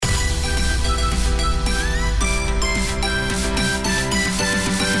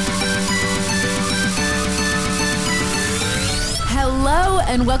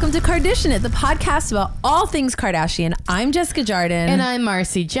and welcome to Kardashian It, the podcast about all things Kardashian. I'm Jessica Jardin. And I'm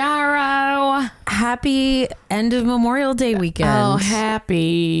Marcy Jarrow. Happy end of Memorial Day weekend. Oh,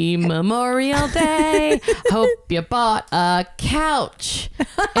 happy Memorial Day. Hope you bought a couch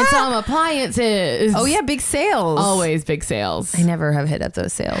and some appliances. Oh, yeah, big sales. Always big sales. I never have hit up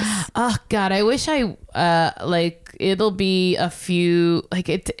those sales. Oh, God, I wish it'll be a few,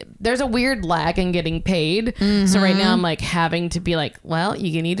 there's a weird lag in getting paid. Mm-hmm. So right now I'm having to be well,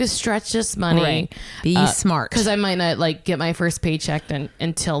 you need to stretch this money. Right. Be smart. Because I might not get my first paycheck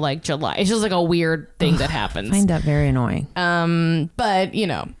until July. It's just a weird thing that happens. I find that very annoying. But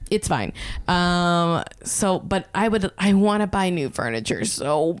it's fine. But I want to buy new furniture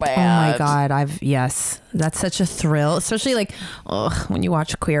so bad. Oh my God. Yes. That's such a thrill, especially when you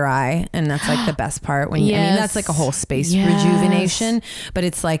watch Queer Eye, and that's the best part when you, I mean, that's a whole space rejuvenation, but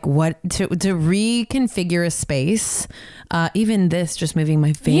it's what to reconfigure a space. Even this, just moving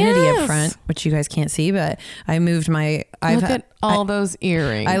my vanity up front, which you guys can't see, but I moved my, Look at all those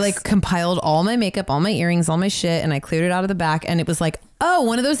earrings. I compiled all my makeup, all my earrings, all my shit, and I cleared it out of the back, and it was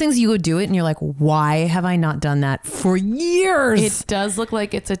one of those things you go do it and you're why have I not done that for years? It does look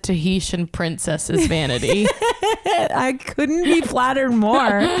like it's a Tahitian princess's vanity. I couldn't be flattered more.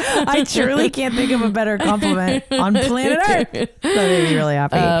 I truly can't think of a better compliment on planet Earth. That made me really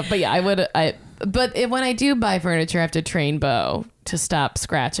happy. But yeah, when I do buy furniture, I have to train Bo to stop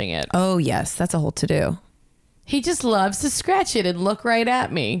scratching it. Oh yes, that's a whole to-do. He just loves to scratch it and look right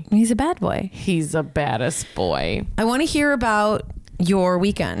at me. He's a bad boy. He's a baddest boy. I want to hear about your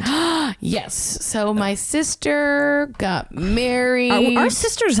weekend. Yes. So my sister got married. Our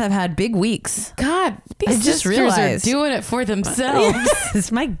sisters have had big weeks. God, these sisters are doing it for themselves.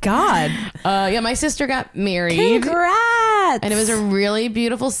 Yes, my God. My sister got married. Congrats. And it was a really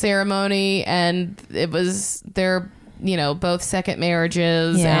beautiful ceremony, and they're both second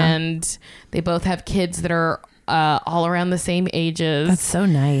marriages, and they both have kids that are all around the same ages. That's so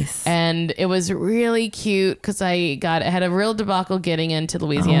nice. And it was really cute because I had a real debacle getting into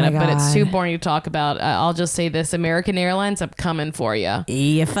Louisiana, but it's too boring to talk about. I'll just say this: American Airlines, I'm coming for you.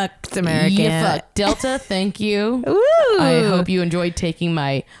 You fucked American. You fucked Delta. Thank you. Ooh. I hope you enjoyed taking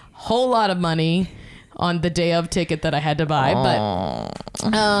my whole lot of money on the day of ticket that I had to buy.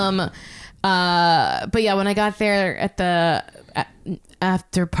 Aww. But yeah, when I got there at the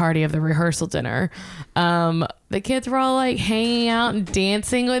after party of the rehearsal dinner, the kids were all hanging out and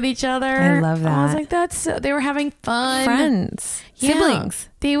dancing with each other. I love that. I was they were having fun. Friends. Siblings.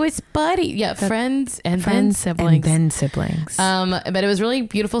 They was buddy. Yeah, friends and then siblings. And then siblings. But it was really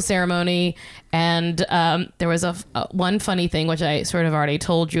beautiful ceremony. And there was one funny thing, which I sort of already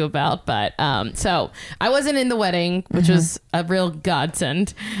told you about. But so I wasn't in the wedding, which was a real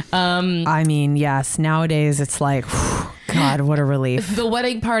godsend. I mean, yes. Nowadays, it's God, what a relief. The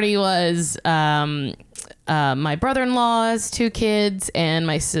wedding party was my brother-in-law's 2 kids and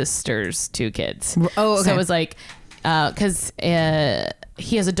my sister's 2 kids. Oh, okay. So it was because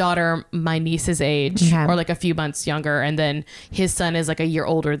he has a daughter my niece's age, or a few months younger, and then his son is a year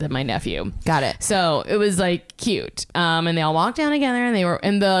older than my nephew. Got it. So it was cute. And they all walked down together,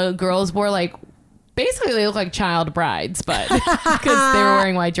 and the girls wore basically they look like child brides, but because they were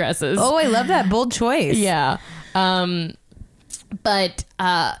wearing white dresses. Oh, I love that bold choice. Yeah. But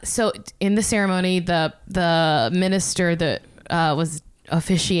so in the ceremony, the minister that was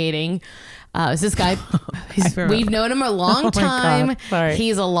officiating is this guy. We've known him a long time.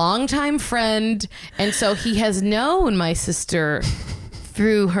 He's a longtime friend, and so he has known my sister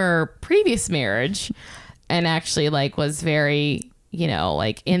through her previous marriage, and actually was very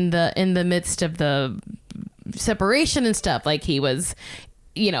in the midst of the separation and stuff. He was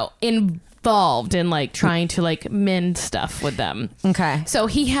involved in trying to mend stuff with them. Okay. So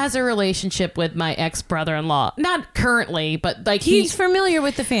he has a relationship with my ex-brother-in-law. Not currently, but he's familiar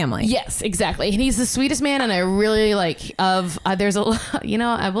with the family. Yes, exactly. And he's the sweetest man, and I really there's a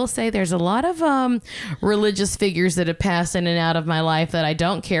I will say there's a lot of religious figures that have passed in and out of my life that I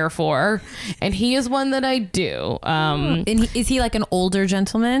don't care for, and he is one that I do. And is he an older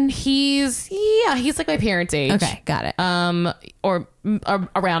gentleman? He's my parents' age. Okay, got it. Or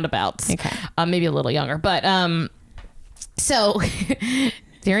around abouts. Okay. Maybe a little younger, but so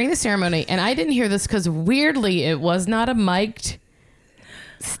during the ceremony, and I didn't hear this because weirdly it was not a mic'd,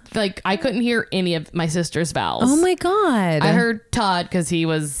 I couldn't hear any of my sister's vows. Oh my God. I heard Todd because he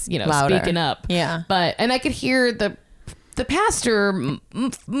was louder. Speaking up. Yeah. And I could hear the pastor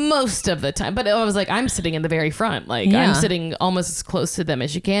most of the time, but I was I'm sitting in the very front. I'm sitting almost as close to them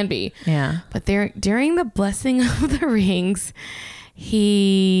as you can be. Yeah. But during the blessing of the rings,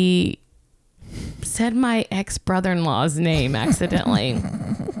 he said my ex-brother-in-law's name accidentally.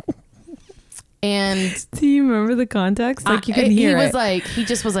 And do you remember the context? Like you can hear he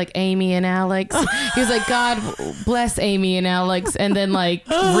just was like Amy and Alex. He was like, God bless Amy and Alex, and then like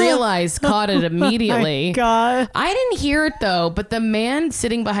caught it immediately. Oh my God. I didn't hear it though, but the man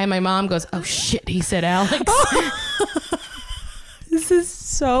sitting behind my mom goes, oh shit, he said Alex. This is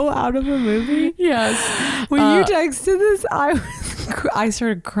so out of a movie. Yes. When you texted this, I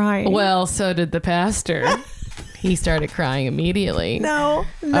started crying. Well, so did the pastor. He started crying immediately. No.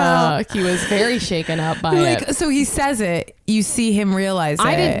 He was very shaken up by it. So he says it. You see him realize it.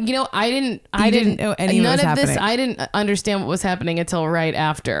 I didn't know any of this. I didn't understand what was happening until right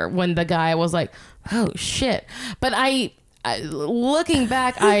after, when the guy was like, oh shit. But looking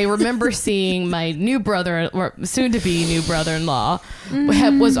back, I remember seeing my new brother, or soon to be new brother-in-law,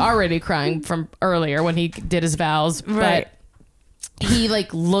 was already crying from earlier when he did his vows. Right. But he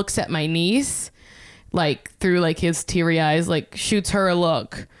like looks at my niece, like through like his teary eyes, like shoots her a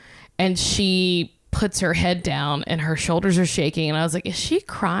look, and she puts her head down and her shoulders are shaking. And I was like, is she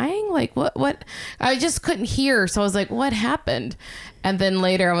crying? Like what? I just couldn't hear. So I was like, what happened? And then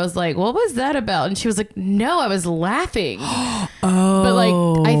later I was like, what was that about? And she was like, no, I was laughing. But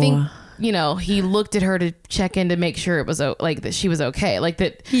like, I think, he looked at her to check in to make sure it was like that she was okay. Like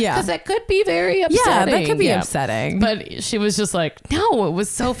that. Yeah. Cause that could be very upsetting. Yeah, that could be upsetting. But she was just like, no, it was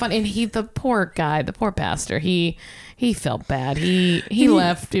so fun. And the poor guy, the poor pastor, he felt bad. He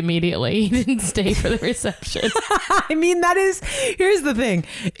left immediately. He didn't stay for the reception. I mean, here's the thing.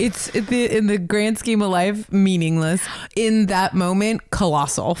 It's in the grand scheme of life, meaningless. In that moment,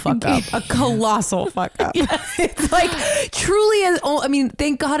 colossal fuck up. A colossal fuck up. Yes. It's like truly,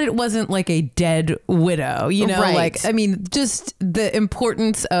 thank God it wasn't like a dead widow, Right. Like, just the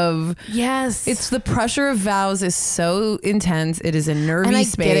importance of, yes, it's the pressure of vows is so intense. It is a nervy and I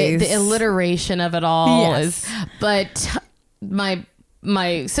space. get it. The alliteration of it all yes. is, but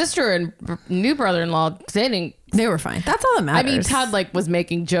my sister and new brother-in-law they were fine. That's all that matters. Todd was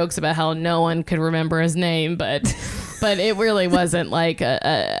making jokes about how no one could remember his name, but it really wasn't like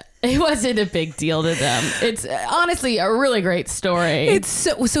it wasn't a big deal to them. It's honestly a really great story. It's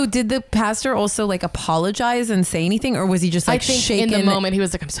so did the pastor also apologize and say anything, or was he just I think shaken? In the moment he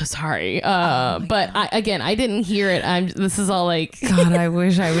was like, I'm so sorry. But I didn't hear it. This is all like, God, I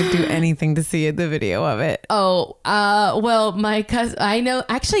wish I would do anything to see the video of it. Well, my cousin, I know,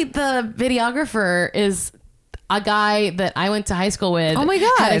 actually the videographer is a guy that I went to high school with. Oh my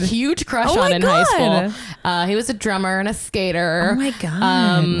God. Had a huge crush on in high school. He was a drummer and a skater. Oh my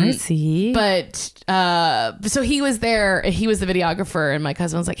God. Mercy. But so he was there. He was the videographer, and my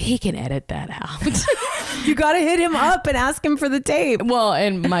cousin was like, he can edit that out. You got to hit him up and ask him for the tape. Well,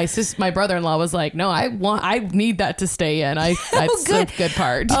 and my brother-in-law was like, no, I need that to stay in. That's a good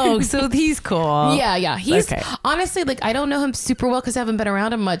part. Oh, so he's cool. Yeah. He's honestly, I don't know him super well because I haven't been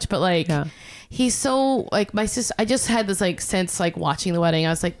around him much, but he's so my sister. I just had this sense watching the wedding. I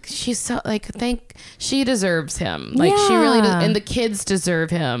was like, she's so she deserves him. She really does, and the kids deserve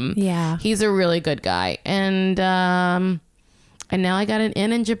him. Yeah, he's a really good guy, and now I got an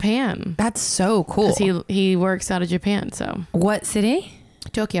in Japan. That's so cool. He works out of Japan. So what city?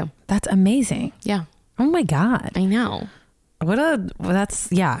 Tokyo. That's amazing. Yeah. Oh my God. I know.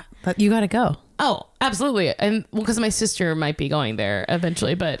 You got to go. Oh, absolutely. And because my sister might be going there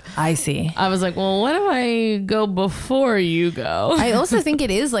eventually, but I see. I was like, well, what if I go before you go? I also think it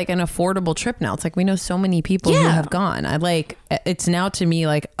is an affordable trip now. It's we know so many people who have gone. It's now to me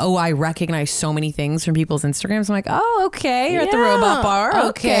I recognize so many things from people's Instagrams. I'm like, oh, okay. You're at the robot bar.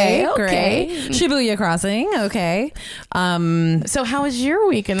 Okay. Great. Shibuya Crossing. Okay. So how was your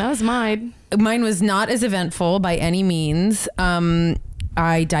weekend? That was mine. Mine was not as eventful by any means.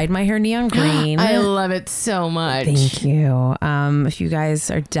 I dyed my hair neon green. I love it so much. Thank you. If you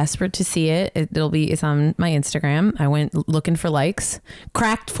guys are desperate to see it, it's on my Instagram. I went looking for likes.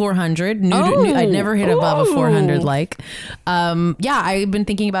 Cracked 400. I'd never hit above a 400 like. I've been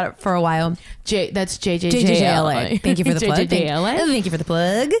thinking about it for a while. That's JJJLA. Thank you for the plug. Thank you for the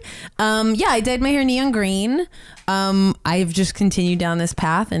plug. I dyed my hair neon green. I've just continued down this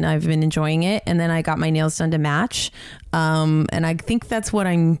path and I've been enjoying it. And then I got my nails done to match. And I think that's what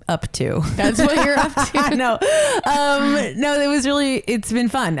I'm up to. That's what you're up to. No, it's been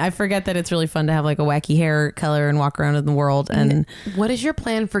fun. I forget that it's really fun to have a wacky hair color and walk around in the world. And what is your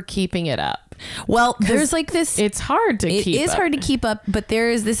plan for keeping it up? Well, there's this. It's hard to keep up. It is hard to keep up, but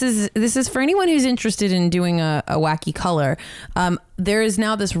this is for anyone who's interested in doing a wacky color. There is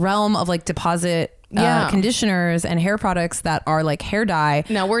now this realm of conditioners and hair products that are hair dye.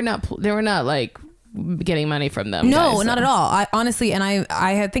 Now we're not getting money from them. No, guys, not at all. I honestly, and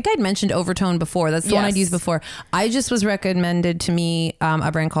I think I'd mentioned Overtone before. That's the one I'd used before. I just was recommended to me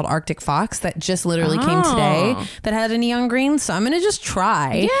a brand called Arctic Fox that just literally came today that had a neon green. So I'm going to just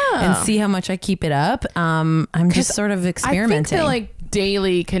try and see how much I keep it up. I'm just sort of experimenting. I think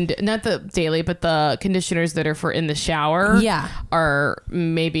daily not the daily but the conditioners that are for in the shower are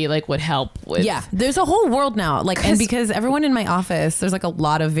maybe like would help with there's a whole world now, like, and because everyone in my office, there's like a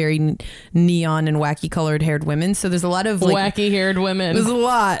lot of very neon and wacky colored haired women, so there's a lot of like wacky haired women, there's a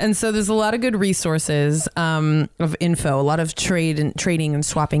lot, and so there's a lot of good resources of info, a lot of trading and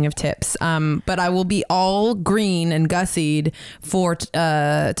swapping of tips, but I will be all green and gussied for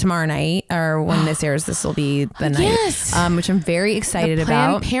tomorrow night, or when this airs, this will be the night, which I'm very excited about.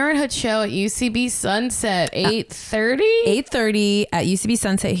 Planned Parenthood show at UCB Sunset, 8:30 at UCB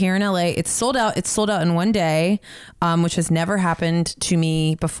Sunset here in LA. It's sold out. It's sold out in one day, which has never happened to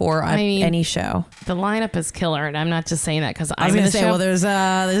me before on any show. The lineup is killer, and I'm not just saying that because I was going to say, well, there's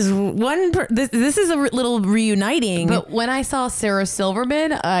one. This is a little reuniting. But when I saw Sarah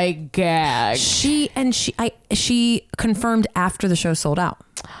Silverman, I gagged. She confirmed after the show sold out.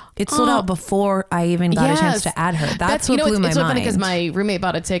 It sold out before I even got a chance to add her. That's what blew my mind. It's so funny because my roommate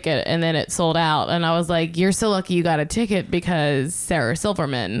bought a ticket and then it sold out, and I was like, "You're so lucky you got a ticket because Sarah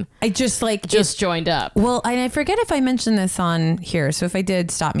Silverman." I just joined up. Well, and I forget if I mentioned this on here, so if I did,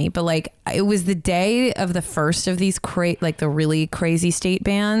 stop me. But like, it was the day of the first of these the really crazy state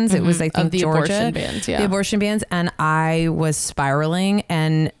bans. It was, I think, the Georgia, abortion bans, the abortion bans, and I was spiraling,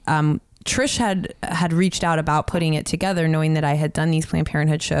 and Trish had reached out about putting it together, knowing that I had done these Planned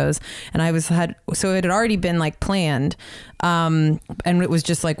Parenthood shows, and so it had already been like planned, and it was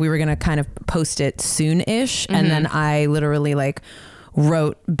just like we were gonna kind of post it soon-ish, and then I literally like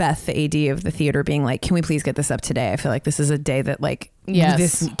wrote Beth, the AD of the theater, being like, "Can we please get this up today? I feel like this is a day that like."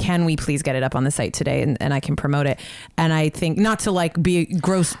 Yes. Can we please get it up on the site today, and I can promote it? And I think, not to like be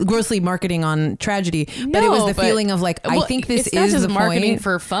grossly marketing on tragedy, but it was the feeling of like, I think this is not just the marketing point.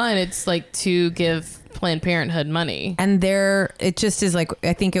 for fun. It's like to give Planned Parenthood money, and it just is like,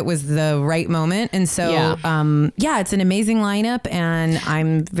 I think it was the right moment, and so it's an amazing lineup, and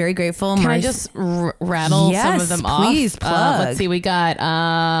I'm very grateful. Can I just rattle some of them off? Please plug. Let's see, we got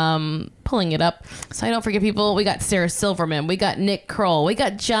pulling it up so I don't forget people. We got Sarah Silverman, we got Nick Kroll, we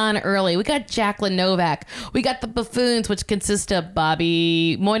got John Early, we got Jacqueline Novak, we got the Buffoons, which consist of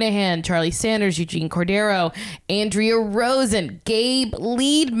Bobby Moynihan, Charlie Sanders, Eugene Cordero, Andrea Rosen, Gabe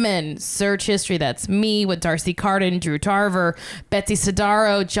Liedman, Search History, that's me, with Darcy Carden, Drew Tarver, Betsy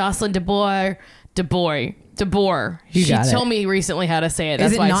Sidaro, Jocelyn DeBoer. She told me recently how to say it.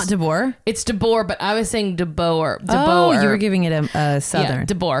 That's why not DeBoer? It's DeBoer, but I was saying DeBoer. Oh, you were giving it a southern. Yeah,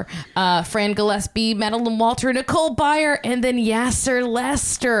 DeBoer. Fran Gillespie, Madeline Walter, Nicole Byer, and then Yasser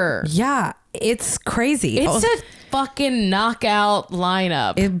Lester. Yeah, it's crazy. It's a fucking knockout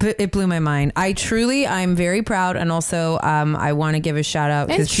lineup. It blew my mind. I'm very proud, and also I want to give a shout out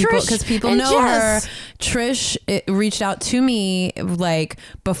because people know her. Trish reached out to me like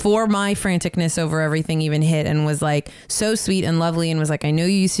before my franticness over everything even hit, and was like so sweet and lovely, and was like, "I know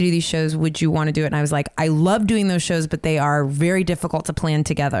you used to do these shows. Would you want to do it?" And I was like, "I love doing those shows, but they are very difficult to plan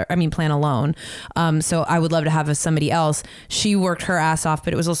together. plan alone. So I would love to have somebody else." She worked her ass off,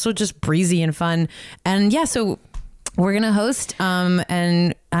 but it was also just breezy and fun, and so we're gonna host,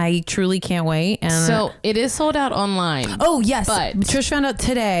 and I truly can't wait. And so it is sold out online. Oh yes, but Trish found out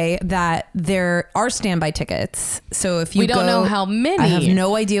today that there are standby tickets. So if you don't know how many, I have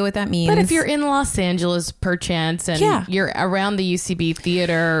no idea what that means. But if you're in Los Angeles, perchance, and you're around the UCB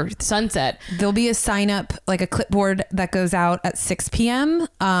Theater Sunset, there'll be a sign up, like a clipboard that goes out at 6 p.m.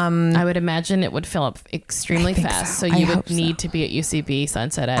 I would imagine it would fill up extremely fast. So you would need to be at UCB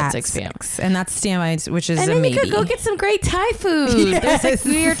Sunset at 6 p.m. And that's standby, which is and a then maybe. You could go get some great Thai food. Yes. There's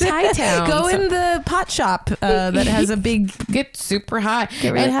like weird Thai town. Go in the pot shop that has a big... Get super high.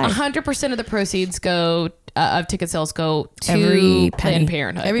 Get really high. 100% of the proceeds of ticket sales go to every Planned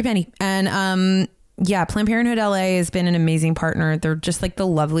Parenthood. Every penny. And Planned Parenthood LA has been an amazing partner. They're just like the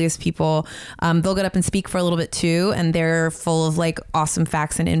loveliest people. They'll get up and speak for a little bit too, and they're full of like awesome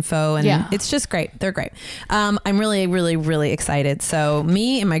facts and info, and it's just great. They're great. I'm really, really, really excited. So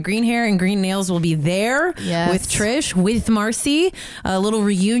me and my green hair and green nails will be there with Trish, with Marcy, a little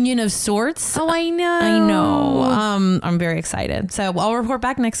reunion of sorts. Oh, I know. I'm very excited. So I'll report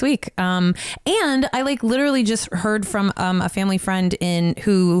back next week. And I like literally just heard from a family friend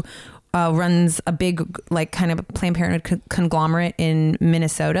who runs a big like kind of Planned Parenthood conglomerate in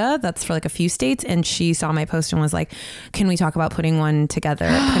Minnesota. That's for like a few states. And she saw my post and was like, can we talk about putting one together,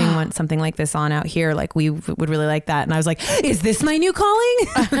 something like this on out here? Like we would really like that. And I was like, is this my new calling?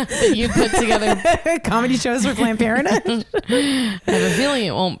 You put together comedy shows for Planned Parenthood? I have a feeling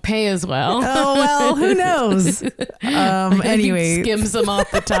it won't pay as well. Oh, well, who knows? Anyway. Skim some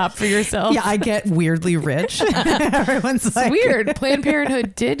off the top for yourself. Yeah, I get weirdly rich. Everyone's it's like, weird. Planned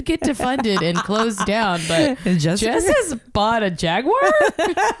Parenthood did get defunded and closed down, but Jess has bought a Jaguar.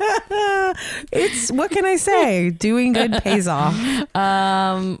 It's, what can I say? Doing good pays off.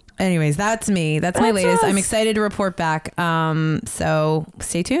 Anyways, that's me. That's my latest. Us. I'm excited to report back. So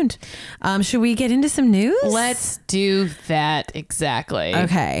stay tuned. Should we get into some news? Let's do that. Exactly.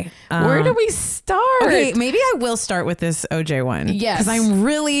 Okay. Where do we start? Okay, maybe I will start with this OJ one. Yes.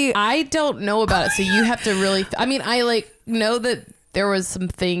 Because I don't know about it. So you have to really, I like know that there was some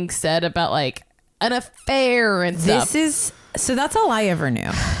things said about like an affair and stuff. So that's all I ever knew.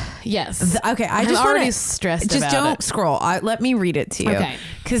 Yes. Okay. I'm just already stressed about it. Just don't scroll. Let me read it to you. Okay.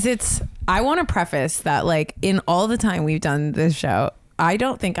 Because I want to preface that like in all the time we've done this show, I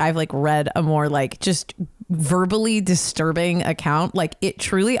don't think I've like read a more like just verbally disturbing account. Like it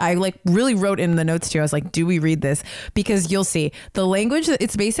truly, I like really wrote in the notes too. I was like, do we read this? Because you'll see the language.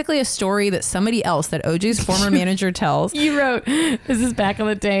 It's basically a story that somebody else, that OJ's former manager tells. You wrote, this is back in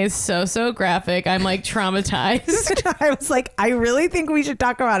the day. It's so graphic. I'm like traumatized. I was like, I really think we should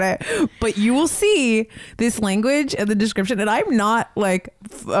talk about it, but you will see this language and the description. And I'm not like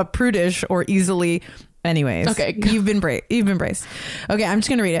prudish or easily. Anyways, okay, you've been braced. Okay, I'm just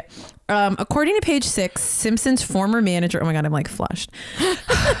gonna read it. According to page 6, Simpson's former manager, oh my God, I'm like flushed.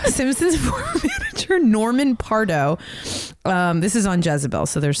 Simpson's former manager, Norman Pardo. This is on Jezebel,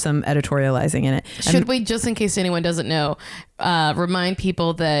 so there's some editorializing in it. Should we, just in case anyone doesn't know, remind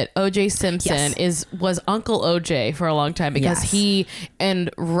people that OJ Simpson was Uncle OJ for a long time because he and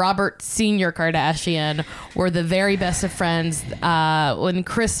Robert Senior Kardashian were the very best of friends. When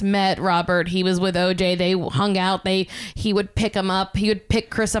Chris met Robert, he was with OJ. They hung out. He would pick him up. He would pick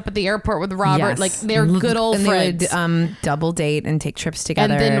Chris up at the airport with Robert. Yes. Like they're good old friends. They would double date and take trips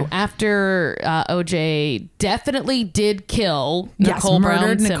together. And then after OJ definitely did kill Nicole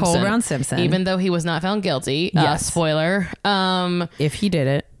Brown Simpson, even though he was not found guilty. Spoiler. If he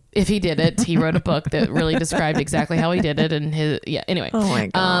did it, he wrote a book that really described exactly how he did it and anyway. Oh my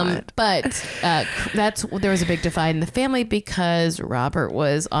God. But there was a big divide in the family because Robert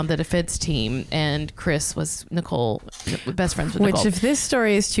was on the defense team and Chris was best friends with Nicole. Which, if this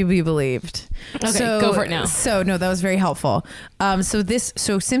story is to be believed. Okay, go for it now. So no, that was very helpful. So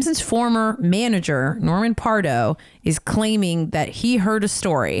Simpson's former manager, Norman Pardo, is claiming that he heard a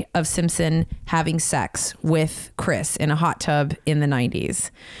story of Simpson having sex with Chris in a hot tub in the 90s.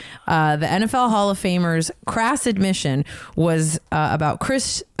 The NFL Hall of Famer's crass admission was about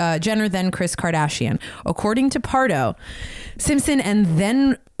Kris Jenner, then Kris Kardashian. According to Pardo, Simpson, his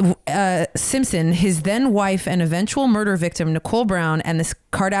then wife and eventual murder victim, Nicole Brown, and the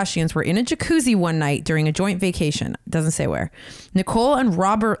Kardashians were in a jacuzzi one night during a joint vacation. Doesn't say where. Nicole and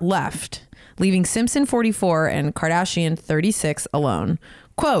Robert left, leaving Simpson, 44, and Kardashian, 36, alone.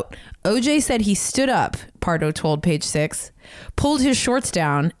 Quote, OJ said he stood up, Pardo told page 6, pulled his shorts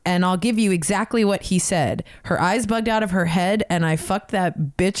down, and I'll give you exactly what he said. Her eyes bugged out of her head, and I fucked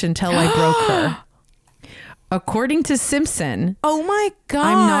that bitch until I broke her. According to Simpson. Oh my God.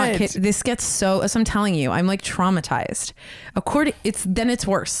 I'm not kidding. This gets so, as I'm telling you, I'm like traumatized. It's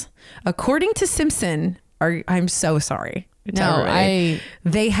worse. According to Simpson, I'm so sorry.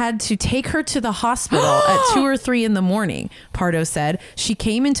 They had to take her to the hospital at 2 or 3 in the morning. Pardo said she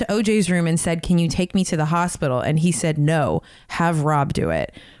came into OJ's room and said, "Can you take me to the hospital?" And he said, "No, have Rob do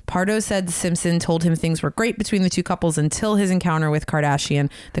it." Pardo said Simpson told him things were great between the two couples until his encounter with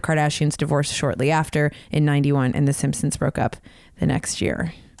Kardashian. The Kardashians divorced shortly after in 91, and the Simpsons broke up the next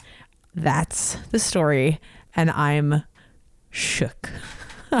year. That's the story, and I'm shook.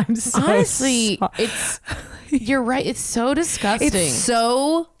 I'm so honestly, you're right. It's so disgusting. It's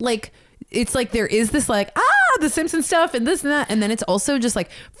so like, it's like there is this like, the Simpson stuff and this and that. And then it's also just like,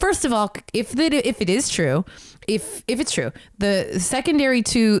 first of all, if it is true, if it's true, the secondary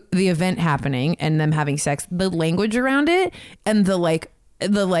to the event happening and them having sex, the language around it and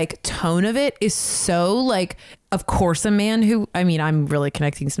the tone of it is so like, of course, a man who, I mean, I'm really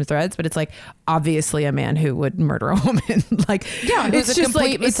connecting some threads, but it's like obviously a man who would murder a woman. Like, yeah, it's a just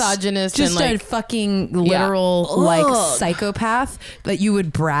complete like misogynist, just and like a fucking literal like psychopath that you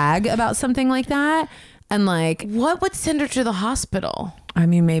would brag about something like that. And like, what would send her to the hospital? I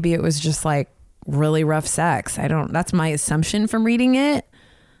mean, maybe it was just like really rough sex. That's my assumption from reading it.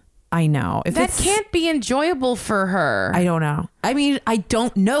 I know. If that can't be enjoyable for her. I don't know. I mean, I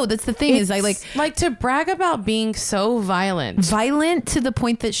don't know. That's the thing, is I like to brag about being so violent to the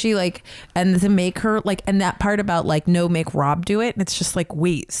point that she like, and to make her like, and that part about like, no, make Rob do it. And it's just like,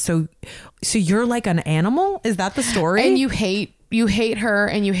 wait, so you're like an animal? Is that the story? And you hate her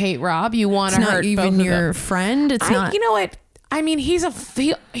and you hate Rob. You want to hurt even both your of them. friend. It's not. You know what? I mean, he's a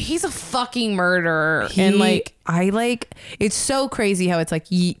fucking murderer. And like, it's so crazy how it's like,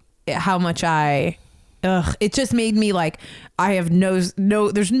 how much it just made me like, I have there's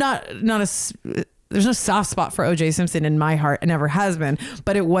no soft spot for OJ Simpson in my heart. It never has been,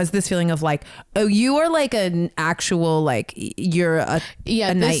 but it was this feeling of like, oh, you are like an actual, like, you're a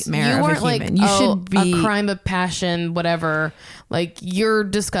nightmare of a human. Like, you should be a crime of passion, whatever. Like, you're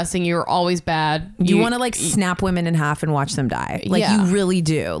disgusting. You're always bad. You want to like snap women in half and watch them die. Like you really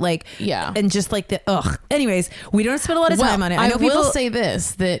do. Like, and just like anyways, we don't spend a lot of time on it. I know will say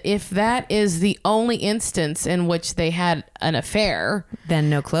this, that if that is the only instance in which they had an affair, then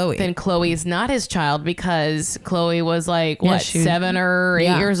no Chloe. Then Chloe is not his child, because Chloe was like, 7 or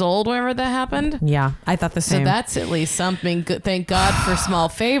 8 years old whenever that happened? Yeah, I thought the same. So that's at least something good. Thank God for small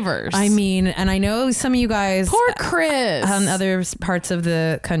favors. I mean, and I know some of you guys... Poor Chris. On other parts of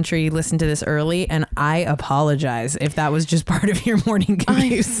the country listen to this early, and I apologize if that was just part of your morning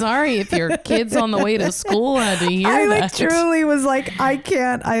commute. I'm sorry if your kids on the way to school had to hear that. I like truly was like, I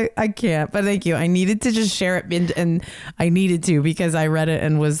can't. But thank you. I needed to just share it, and I needed to, because I read it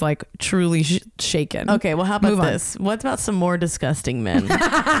and was like truly shaken. Okay, well, how about this? What about some more disgusting men?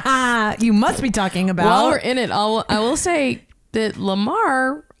 You must be talking about. While we're in it, I will say that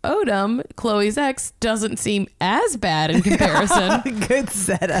Lamar Odom, Chloe's ex, doesn't seem as bad in comparison. Good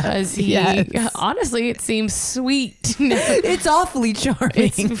setup. As honestly, it seems sweet. It's awfully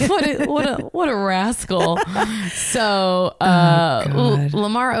charming. What a rascal. So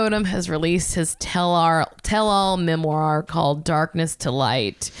Lamar Odom has released his tell-all memoir called Darkness to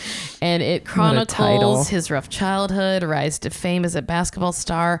Light, and it chronicles his rough childhood, rise to fame as a basketball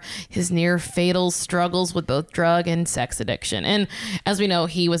star, his near fatal struggles with both drug and sex addiction. And as we know,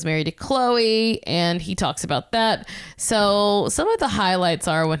 he was married to Chloe, and he talks about that. So some of the highlights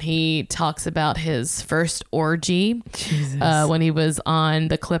are when he talks about his first orgy, when he was on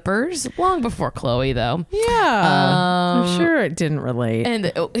the Clippers, long before Chloe, though. Yeah, I'm sure it didn't relate.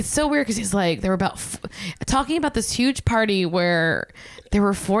 And it's so weird, because he's like, they were talking about this huge party where there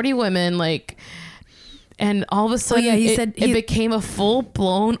were 40 women, like, and all of a sudden, he said it became a full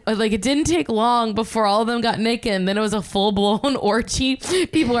blown, like, it didn't take long before all of them got naked, and then it was a full blown orgy.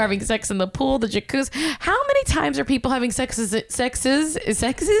 People were having sex in the pool, the jacuzzi. How many times are people having sexes in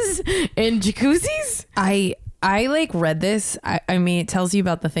jacuzzis? I like read this. I mean, it tells you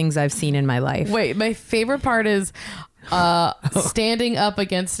about the things I've seen in my life. Wait, my favorite part is standing up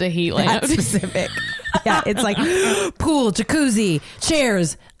against a heat lamp. That's specific. Yeah, it's like pool, jacuzzi,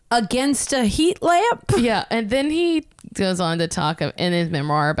 chairs against a heat lamp. Yeah, and then he goes on to talk in his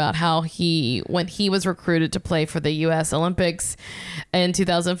memoir about how when he was recruited to play for the U.S. Olympics in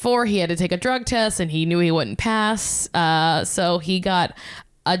 2004, he had to take a drug test, and he knew he wouldn't pass. So he got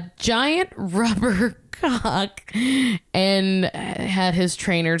a giant rubber cock and had his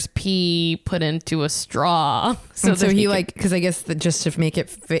trainer's pee put into a straw. So he like, because I guess just to make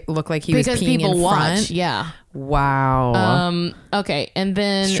it look like he was peeing people in front. Watch, yeah. Wow. Okay, and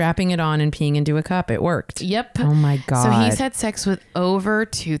then strapping it on and peeing into a cup, it worked. Yep. Oh my God. So he's had sex with over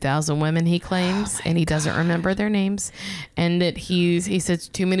 2,000 women, he claims, and he doesn't remember their names, and that he says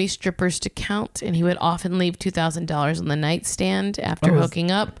too many strippers to count, and he would often leave $2,000 on the nightstand after hooking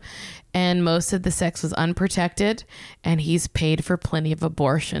up, and most of the sex was unprotected, and he's paid for plenty of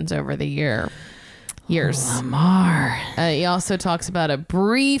abortions over the years. Lamar. He also talks about a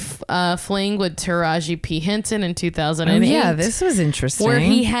brief fling with Taraji P. Henson in 2008. Yeah, this was interesting. Where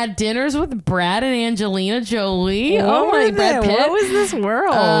he had dinners with Brad and Angelina Jolie. Brad Pitt. What was this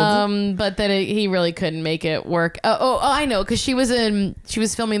world? But that he really couldn't make it work. I know, because she was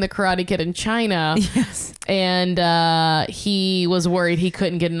filming The Karate Kid in China. Yes. And he was worried he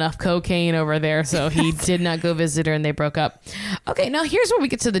couldn't get enough cocaine over there, so he did not go visit her, and they broke up. Okay, now here's where we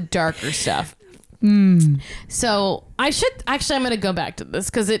get to the darker stuff. So I'm going to go back to this,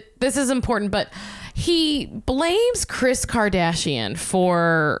 because this is important, but he blames Kris Kardashian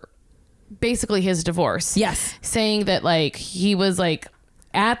for basically his divorce. Yes. Saying that like he was like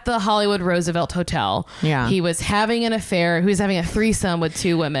at the Hollywood Roosevelt Hotel. Yeah. He was having an affair. He was having a threesome with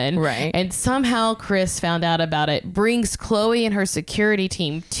 2 women. Right. And somehow Kris found out about it, brings Chloe and her security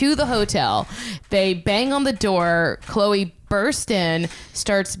team to the hotel. They bang on the door. Chloe bursts in,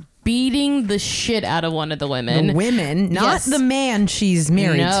 starts beating the shit out of one of the women. The women, not the man she's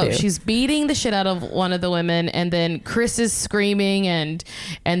married to. No, she's beating the shit out of one of the women, and then Chris is screaming, and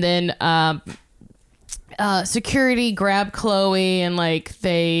then security grab Chloe, and like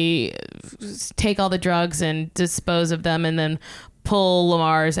they take all the drugs and dispose of them, and then pull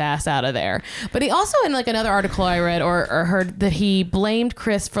Lamar's ass out of there. But he also, in like another article I read or heard, that he blamed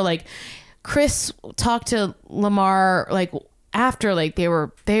Chris for like, Chris talked to Lamar like after like they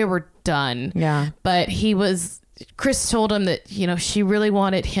were done. Yeah. But Chris told him that, you know, she really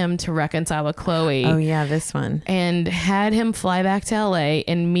wanted him to reconcile with Chloe. Oh yeah, this one. And had him fly back to LA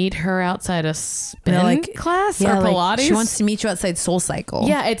and meet her outside a spin class or Pilates. She wants to meet you outside Soul Cycle.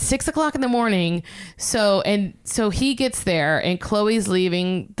 Yeah, it's 6 o'clock in the morning. So he gets there, and Chloe's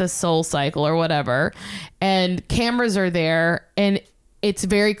leaving the Soul Cycle or whatever, and cameras are there, and it's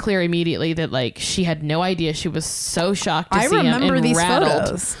very clear immediately that like she had no idea. She was so shocked to see him and rattled. I remember these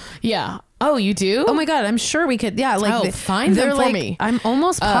photos. Yeah. Oh, you do? Oh my God, I'm sure we could. Yeah, like find them for me. I'm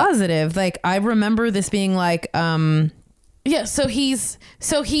almost positive. Like I remember this being like. Yeah. So he's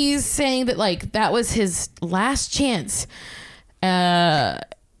saying that like that was his last chance, but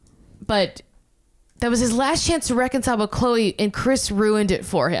that was his last chance to reconcile with Chloe, and Chris ruined it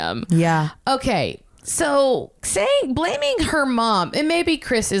for him. Yeah. Okay. So blaming her mom, and maybe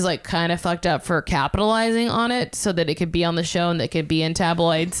Chris is like kind of fucked up for capitalizing on it so that it could be on the show and that could be in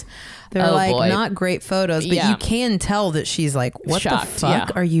tabloids. They're not great photos, but you can tell that she's like, what shocked, the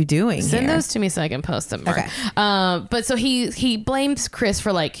fuck are you doing? Send those to me so I can post them. Okay. But so he blames Chris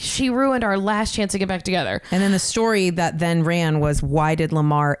for like, she ruined our last chance to get back together. And then the story that then ran was, why did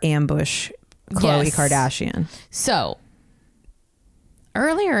Lamar ambush Khloe Kardashian? So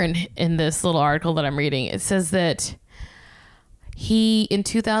earlier in this little article that I'm reading, it says that he, in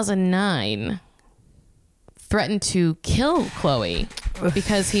 2009, threatened to kill Chloe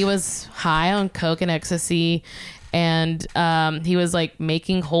because he was high on coke and ecstasy, and he was like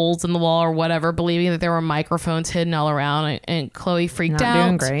making holes in the wall or whatever, believing that there were microphones hidden all around, and Chloe freaked out. Not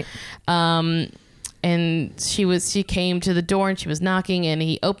doing great. And she came to the door and she was knocking, and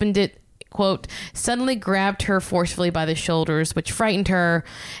he opened it, quote, suddenly grabbed her forcefully by the shoulders, which frightened her.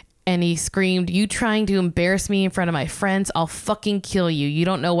 And he screamed, "You trying to embarrass me in front of my friends? I'll fucking kill you. You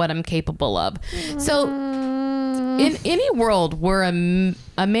don't know what I'm capable of." So in any world where a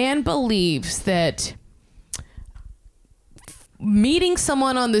man believes that meeting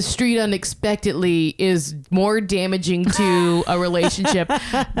someone on the street unexpectedly is more damaging to a relationship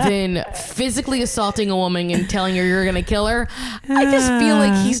than physically assaulting a woman and telling her you're gonna kill her, I just feel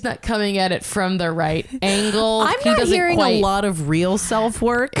like he's not coming at it from the right angle. I'm not hearing a lot of real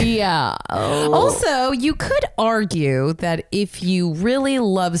self-work. Yeah. Also, you could argue that if you really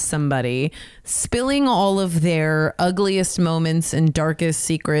love somebody, spilling all of their ugliest moments and darkest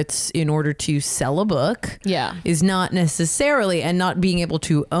secrets in order to sell a book is not necessarily, and not being able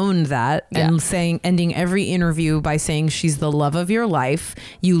to own that and ending every interview by saying she's the love of your life,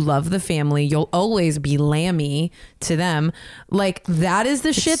 you love the family, you'll always be Lammy to them. Like, that is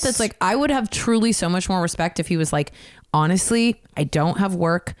the shit that's like, I would have truly so much more respect if he was like, honestly, I don't have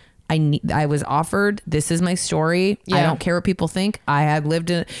work. I was offered, this is my story. I don't care what people think. I had lived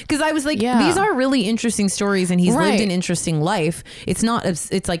in, because I was like, these are really interesting stories, and he's lived an interesting life. It's not,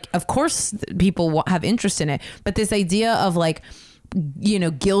 it's like, of course people have interest in it, but this idea of like, you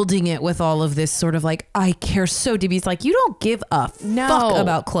know, gilding it with all of this sort of like, I care so deeply. It's like, you don't give a fuck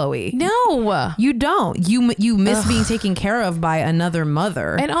about Chloe. No, you don't. You miss being taken care of by another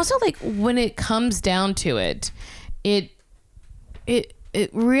mother. And also, like, when it comes down to it, it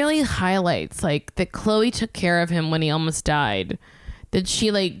really highlights like that Chloe took care of him when he almost died, that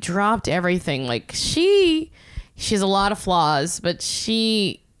she like dropped everything. Like she's a lot of flaws, but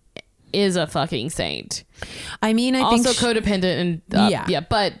she is a fucking saint. I mean, I also think codependent and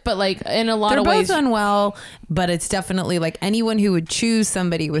but like in a lot of ways they're both unwell, but it's definitely like anyone who would choose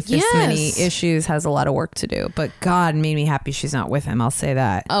somebody with this many issues has a lot of work to do. But God, made me happy she's not with him. I'll say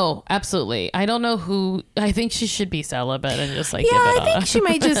that. Oh, absolutely. I don't know who. I think she should be celibate and just like I think she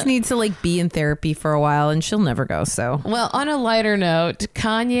might just need to like be in therapy for a while, and she'll never go. So well, on a lighter note,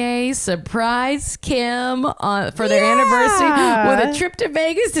 Kanye surprised Kim for their anniversary with a trip to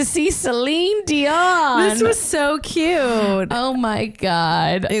Vegas to see Celine Dion. This was so cute. Oh my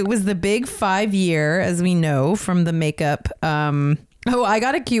God. It was the big 5-year, as we know from the makeup. Oh, I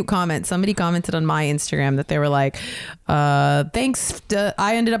got a cute comment. Somebody commented on my Instagram that they were like, thanks.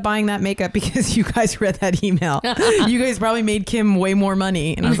 I ended up buying that makeup because you guys read that email. You guys probably made Kim way more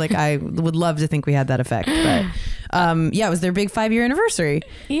money. And I was like, I would love to think we had that effect. But it was their big 5-year anniversary.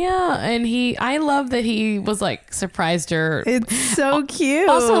 Yeah, and I love that he was like surprised her. It's so cute.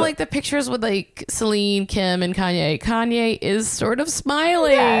 Also, like the pictures with like Celine, Kim, and Kanye. Kanye is sort of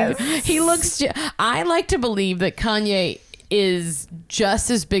smiling. Yes. He looks. I like to believe that Kanye is just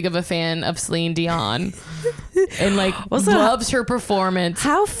as big of a fan of Celine Dion and like loves her performance.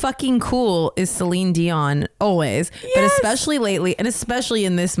 How fucking cool is Celine Dion always, yes. But especially lately and especially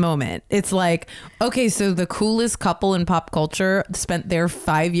in this moment. It's like, okay, so the coolest couple in pop culture spent their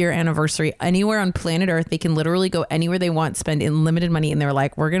 5-year anniversary anywhere on planet Earth. They can literally go anywhere they want, spend unlimited money, and they're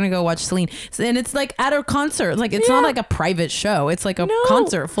like, we're gonna go watch Celine. And it's like at a concert. Like it's not like a private show. It's like a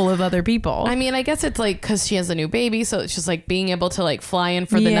concert full of other people. I mean, I guess it's like because she has a new baby, so it's just like being able to like fly in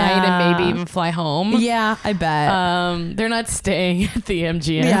for the night and maybe even fly home. Yeah, I bet. They're not staying at the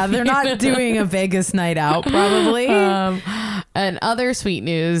MGM. Yeah, they're not doing a Vegas night out probably. And other sweet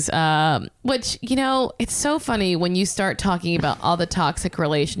news, which, you know, it's so funny when you start talking about all the toxic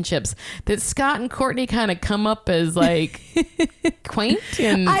relationships that Scott and Courtney kind of come up as like quaint.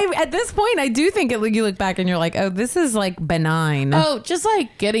 And at this point, I do think you look back and you're like, oh, this is like benign. Oh, just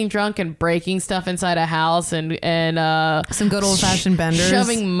like getting drunk and breaking stuff inside a house and some good old fashioned benders,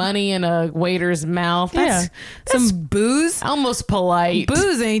 shoving money in a waiter's mouth. That's some booze. Almost polite.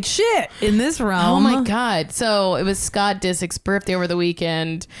 Booze ain't shit in this realm. Oh my God. So it was Scott Disick's birthday over the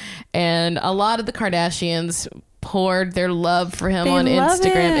weekend, and a lot of the Kardashians poured their love for him on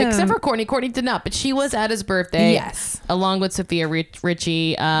Instagram, except for Courtney. Courtney did not, but she was at his birthday, yes, along with Sophia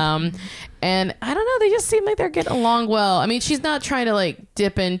Richie. And I don't know, they just seem like they're getting along well. I mean, she's not trying to like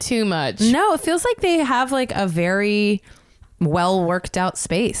dip in too much. No, it feels like they have like a very well worked out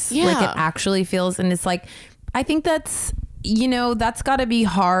space. Yeah, like it actually feels, and it's like, I think that's, you know, that's got to be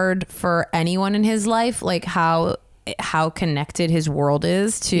hard for anyone in his life, like how connected his world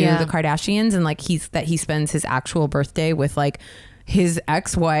is to the Kardashians, and like he spends his actual birthday with like his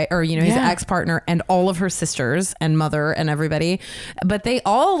ex-wife, or you know, his ex-partner and all of her sisters and mother and everybody, but they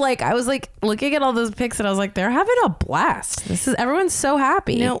all like, I was like looking at all those pics and I was like, they're having a blast. Everyone's so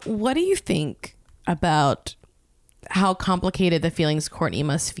happy. Now, what do you think about how complicated the feelings Courtney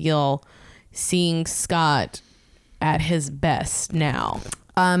must feel seeing Scott at his best now?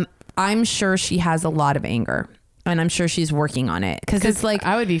 I'm sure she has a lot of anger. And I'm sure she's working on it, because it's like,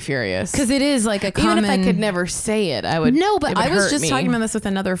 I would be furious, because it is like a common. Even if I could never say it, I would. No, but I was just talking about this with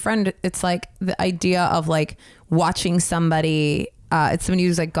another friend. It's like the idea of like watching somebody. It's somebody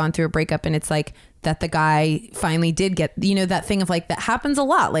who's like gone through a breakup, and it's like that the guy finally did get, you know, that thing of like, that happens a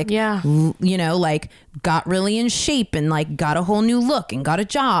lot. Like, you know, like got really in shape and like got a whole new look and got a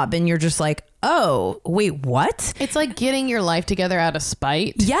job, and you're just like, oh wait, what? It's like getting your life together out of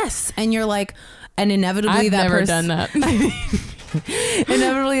spite. Yes, and you're like. And inevitably, I've never done that.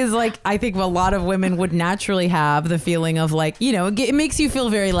 Inevitably is like, I think a lot of women would naturally have the feeling of like, you know, it makes you feel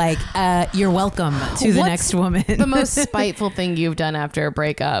very like, you're welcome to the next woman. The most spiteful thing you've done after a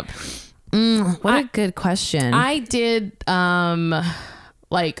breakup? What a good question. I did, it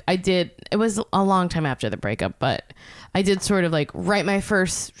was a long time after the breakup, but I did sort of like write my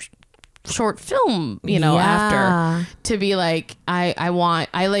first short film, you know, after, to be like, I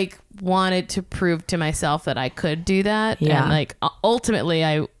wanted to prove to myself that I could do that. And like, ultimately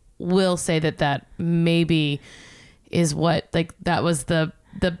I will say that maybe is what, like, that was the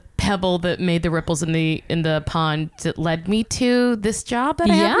pebble that made the ripples in the pond that led me to this job that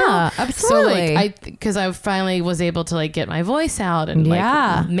I have now. Absolutely. So like, because I finally was able to like get my voice out and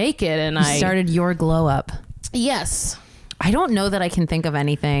like make it, and I started your glow up. Yes. I don't know that I can think of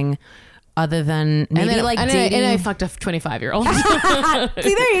anything other than maybe dating. And I fucked a 25-year-old. See,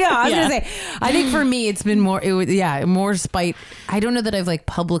 there you go. I was gonna say, I think for me it's been more spite. I don't know that I've like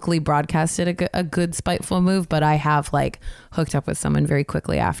publicly broadcasted a good spiteful move, but I have like hooked up with someone very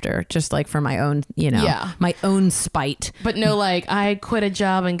quickly after, just like for my own, you know, my own spite. But no, like I quit a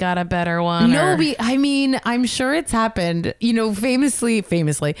job and got a better one. No, I mean, I'm sure it's happened. You know, famously,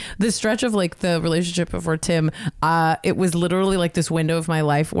 the stretch of like the relationship before Tim, it was literally like this window of my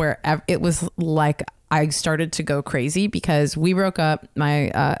life where it was like I started to go crazy because we broke up,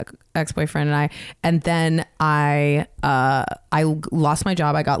 my ex-boyfriend and I, and then I lost my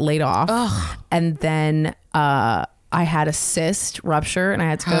job. I got laid off. Ugh. And then I had a cyst rupture and I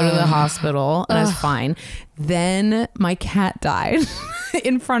had to go to the hospital, and I was fine. Then my cat died.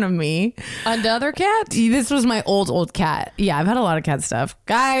 in front of me. Another cat? This was my old cat. Yeah, I've had a lot of cat stuff.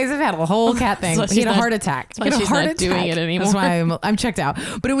 Guys, I've had a whole cat thing. He had a heart attack. That's why she's not doing it anymore. That's why I'm checked out.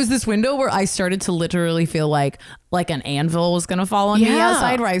 But it was this window where I started to literally feel like an anvil was going to fall on me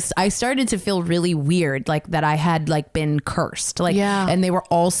outside, where I started to feel really weird, like that I had like been cursed. Like, and they were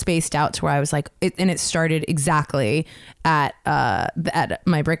all spaced out to where I was like, it started exactly at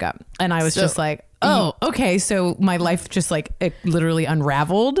my breakup. And I was just like, oh, okay. So my life just like it literally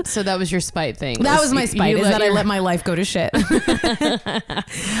unraveled. So that was your spite thing. That was my spite, is that I let my life go to shit.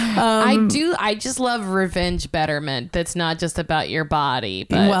 I just love revenge betterment. That's not just about your body.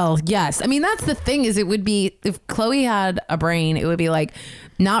 But. Well, yes. I mean, that's the thing, is it would be, if Chloe had a brain, it would be like,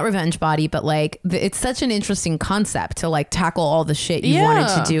 not revenge body, but like it's such an interesting concept to like tackle all the shit you wanted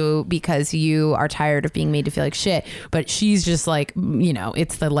to do because you are tired of being made to feel like shit. But she's just like,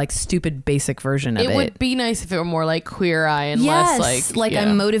 it's the like stupid basic version of it. It would be nice if it were more like Queer Eye and less like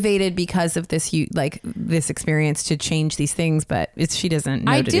I'm motivated because of this this experience to change these things, but she doesn't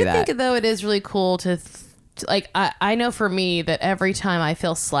know to do that. I do think though it is really cool to I know for me that every time I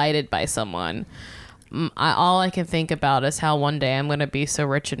feel slighted by someone, all I can think about is how one day I'm going to be so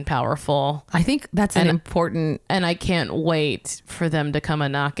rich and powerful. I think that's an important... And I can't wait for them to come a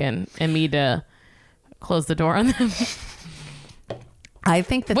knocking and me to close the door on them. I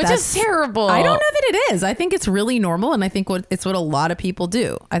think Which is terrible. I don't know that it is. I think it's really normal, and I think it's what a lot of people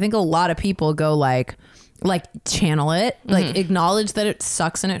do. I think a lot of people go like channel it, like acknowledge that it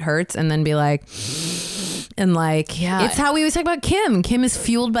sucks and it hurts, and then be like... And like, it's how we always talk about Kim. Kim is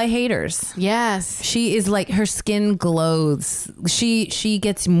fueled by haters. Yes. She is like, her skin glows. She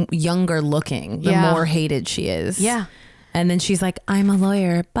gets younger looking the more hated she is. Yeah. And then she's like, I'm a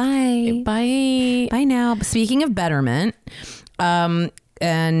lawyer. Bye. Bye now. Speaking of betterment, and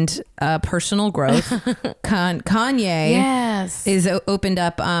personal growth, Kanye is opened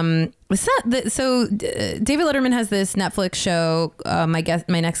up. So David Letterman has this Netflix show. My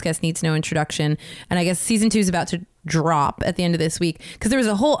next guest needs no introduction, and I guess season 2 is about to drop at the end of this week, because there was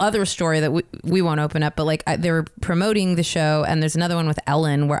a whole other story that we won't open up, but like they were promoting the show, and there's another one with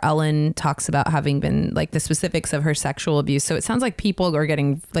Ellen where Ellen talks about having been like the specifics of her sexual abuse. So it sounds like people are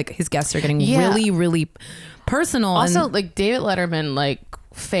getting, like his guests are getting really, really personal. Also, like David Letterman, like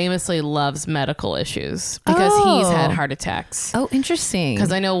famously loves medical issues because he's had heart attacks. Oh, interesting.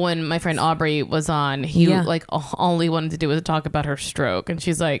 Because I know when my friend Aubrey was on, he like only wanted to do was talk about her stroke, and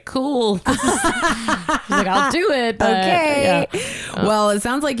she's like, cool. She's like, I'll do it. But, okay. Well, it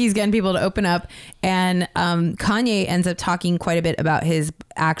sounds like he's getting people to open up, and Kanye ends up talking quite a bit about his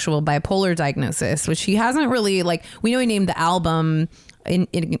actual bipolar diagnosis, which he hasn't really, like, we know he named the album,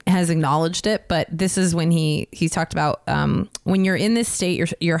 it has acknowledged it, but this is when he talked about when you're in this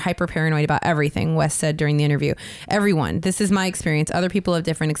state, you're hyper paranoid about everything. Wes said during the interview, everyone, this is my experience, other people have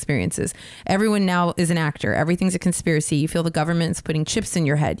different experiences, everyone now is an actor, everything's a conspiracy, you feel the government's putting chips in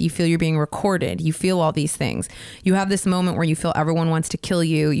your head, you feel you're being recorded, you feel all these things, you have this moment where you feel everyone wants to kill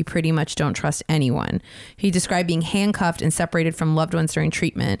you, you pretty much don't trust anyone. He described being handcuffed and separated from loved ones during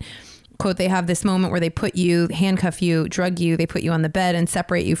treatment. Quote, they have this moment where they put you, handcuff you, drug you, they put you on the bed and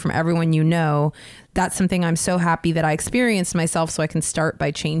separate you from everyone you know. That's something I'm so happy that I experienced myself, so I can start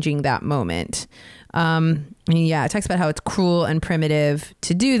by changing that moment. It talks about how it's cruel and primitive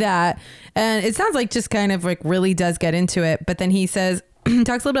to do that. And it sounds like just kind of like really does get into it. But then he says,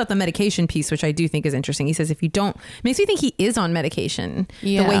 talks a little bit about the medication piece, which I do think is interesting. He says, if you don't, makes me think he is on medication,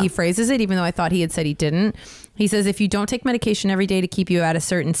 the way he phrases it, even though I thought he had said he didn't. He says, if you don't take medication every day to keep you at a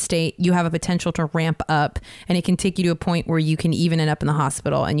certain state, you have a potential to ramp up, and it can take you to a point where you can even end up in the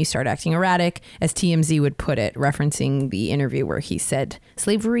hospital and you start acting erratic, as TMZ would put it, referencing the interview where he said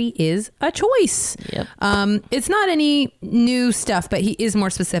slavery is a choice. Yep. It's not any new stuff, but he is more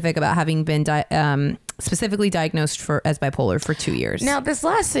specific about having been specifically diagnosed as bipolar for 2 years. Now, this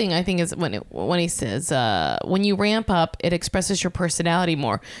last thing I think is when he says, when you ramp up, it expresses your personality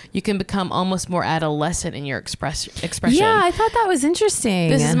more. You can become almost more adolescent in your expression. Yeah, I thought that was interesting.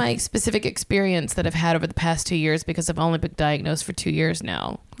 This is my specific experience that I've had over the past 2 years, because I've only been diagnosed for 2 years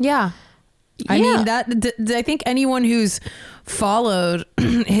now. Yeah. I mean, I think anyone who's followed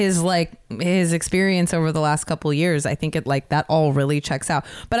his experience over the last couple of years, I think that all really checks out.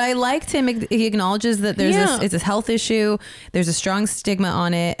 But I liked him. He acknowledges that it's a health issue. There's a strong stigma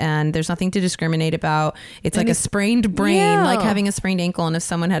on it, and there's nothing to discriminate about. It's like a sprained brain, like having a sprained ankle. And if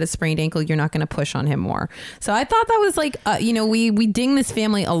someone had a sprained ankle, you're not going to push on him more. So I thought that was like, we ding this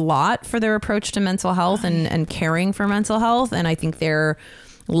family a lot for their approach to mental health and caring for mental health. And I think they're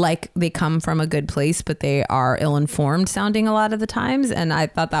like they come from a good place, but they are ill-informed sounding a lot of the times. And I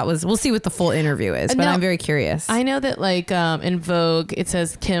thought that was, we'll see what the full interview is, but I'm very curious. I know that like in Vogue, it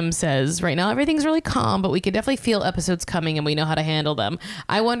says, Kim says, right now everything's really calm, but we could definitely feel episodes coming and we know how to handle them.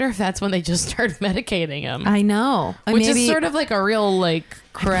 I wonder if that's when they just start medicating him. I know. Which is sort of like a real like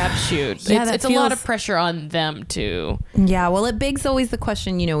crapshoot. Yeah, it's a lot of pressure on them too. Yeah, well, it begs always the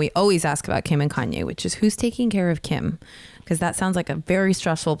question, you know, we always ask about Kim and Kanye, which is who's taking care of Kim? Because that sounds like a very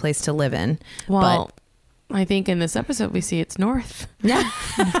stressful place to live in. Well, I think in this episode we see it's North. Yeah.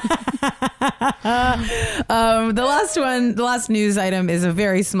 The last news item is a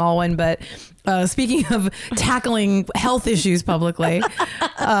very small one, but speaking of tackling health issues publicly,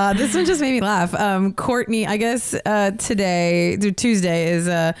 this one just made me laugh. Courtney, I guess Tuesday is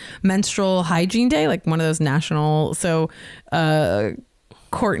a menstrual hygiene day, like one of those national. So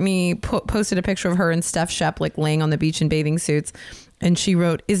Courtney posted a picture of her and Steph Shep like laying on the beach in bathing suits. And she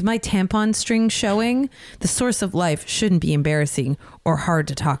wrote, "Is my tampon string showing? The source of life shouldn't be embarrassing or hard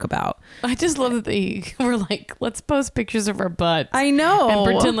to talk about." I just love that they were like, let's post pictures of our butts. I know. And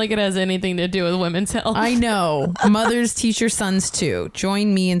pretend like it has anything to do with women's health. I know. Mothers teach your sons too.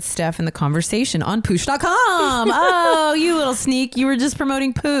 Join me and Steph in the conversation on poosh.com. Oh, you little sneak. You were just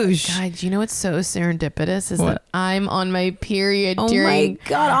promoting Poosh. God, you know what's so serendipitous is that I'm on my period during... Oh my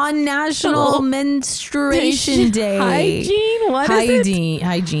God, on National Menstruation Day. Hygiene? What is it?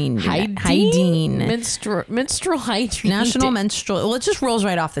 Hygiene. Menstrual hygiene. National menstrual. Well, it just rolls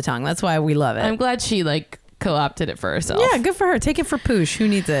right off the tongue. That's why we love it. I'm glad she like co-opted it for herself. Yeah, good for her. Take it for Poosh. Who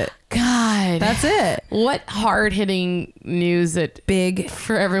needs it? God. That's it. What hard-hitting news that big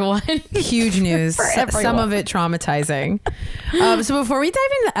for everyone. Huge news. For everyone. Some of it traumatizing. So before we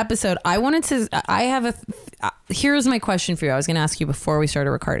dive into the episode, here's my question for you. I was going to ask you before we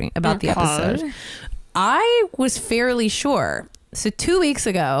started recording about the episode. I was fairly sure. So 2 weeks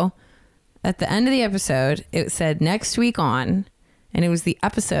ago, at the end of the episode, it said next week on, and it was the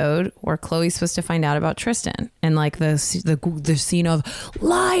episode where Chloe's supposed to find out about Tristan and like the scene of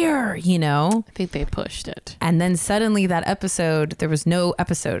liar, you know? I think they pushed it. And then suddenly that episode, there was no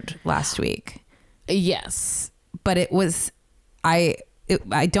episode last week. Yes. But it was, I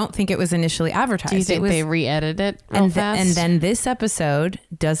don't think it was initially advertised. Do you think they re-edited it real fast? And then this episode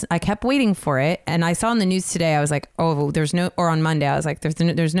I kept waiting for it. And I saw on the news today, I was like, oh, or on Monday, I was like,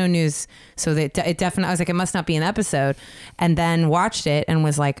 there's no news. So it definitely, I was like, it must not be an episode. And then watched it and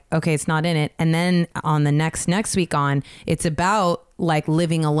was like, okay, it's not in it. And then on the next week on, it's about like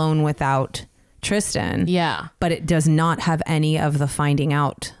living alone without Tristan. Yeah. But it does not have any of the finding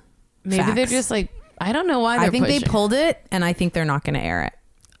out facts. They're just like, I don't know why they're pushing. They pulled it, and I think they're not going to air it.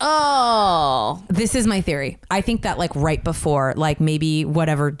 Oh. This is my theory. I think that like right before, like maybe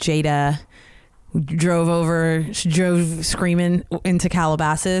whatever, Jada drove screaming into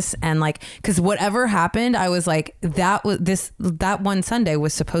Calabasas, and like, because whatever happened, I was like, that one Sunday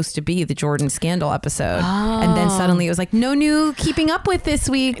was supposed to be the Jordan scandal episode. Oh. And then suddenly it was like, no new Keeping Up With this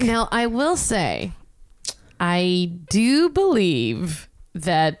week. Now, I will say, I do believe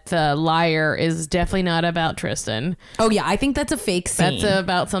that the liar is definitely not about Tristan. Oh yeah, I think that's a fake scene. That's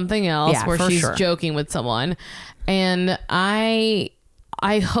about something else where she's joking with someone. And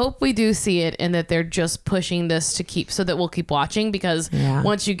I hope we do see it and that they're just pushing this to keep, so that we'll keep watching, because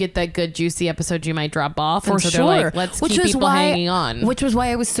once you get that good juicy episode, you might drop off. For and so sure. They're like, let's keep people hanging on. Which was why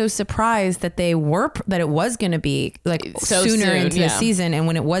I was so surprised that it was going to be like so sooner soon, into the season. And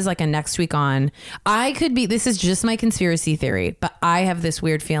when it was like a next week on, this is just my conspiracy theory, but I have this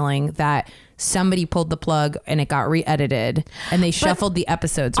weird feeling that somebody pulled the plug and it got re-edited and they shuffled the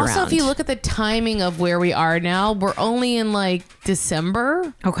episodes around. Also, if you look at the timing of where we are now, we're only in like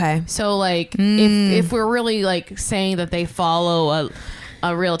December. Okay. So like if we're really like saying that they follow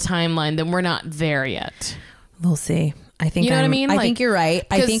a real timeline, then we're not there yet. We'll see. I think you know what I mean? I think you're right.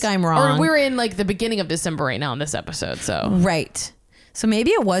 I think I'm wrong. Or we're in like the beginning of December right now in this episode. So right. So maybe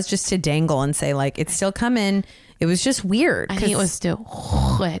it was just to dangle and say like, it's still coming. It was just weird. I think it was still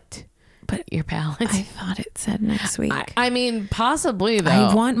wet. But your palate. I thought it said next week. I mean, possibly though.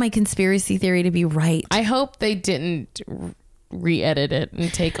 I want my conspiracy theory to be right. I hope they didn't re-edit it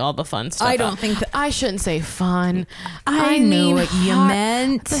and take all the fun stuff. I don't think that. I shouldn't say fun. I knew what you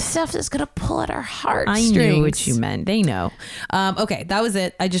meant. The stuff that's gonna pull at our heartstrings. I knew what you meant. They know. Okay, that was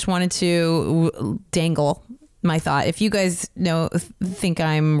it. I just wanted to dangle my thought. If you guys think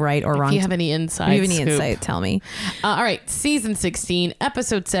I'm right or wrong. If you have any insight, tell me. All right. Season 16,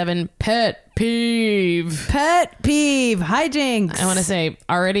 episode 7, Pet Peeve. Pet Peeve. Hijinks. I want to say,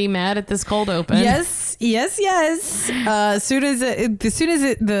 already mad at this cold open. Yes. As soon as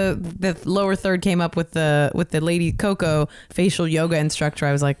the lower third came up with the Lady Coco facial yoga instructor,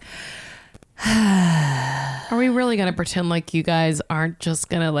 I was like, are we really going to pretend like you guys aren't just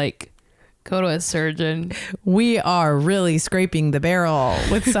going to like go to a surgeon? We are really scraping the barrel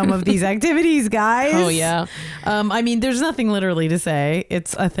with some of these activities, guys. Oh, yeah. I mean, there's nothing literally to say.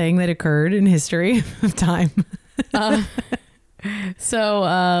 It's a thing that occurred in history of time. So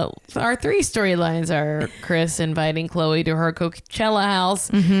our 3 storylines are Chris inviting Chloe to her Coachella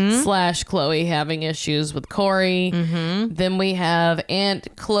house / Chloe having issues with Corey. Then we have Aunt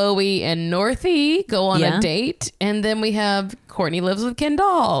Chloe and Northie go on a date. And then we have Courtney lives with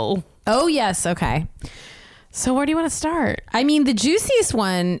Kendall. Oh, yes. Okay. So where do you want to start? I mean, the juiciest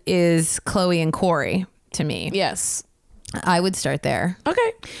one is Chloe and Corey to me. Yes. I would start there.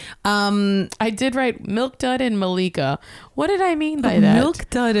 Okay. I did write Milk Dud and Malika. What did I mean by that? Milk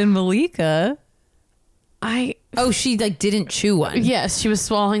Dud and Malika? She like didn't chew one. Yes, she was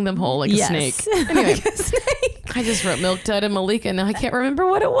swallowing them whole like a snake. Anyway, like a snake. I just wrote Milk Dud and Malika and now I can't remember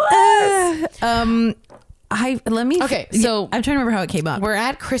what it was. Okay, so I'm trying to remember how it came up. We're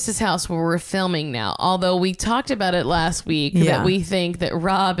at Chris's house where we're filming now. Although we talked about it last week that we think that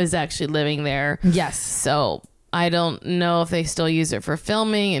Rob is actually living there. Yes. So I don't know if they still use it for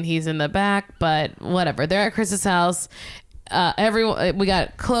filming and he's in the back, but whatever. They're at Chris's house. Everyone, we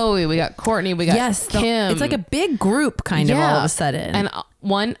got Chloe, we got Courtney, we got Kim. It's like a big group kind of all of a sudden. And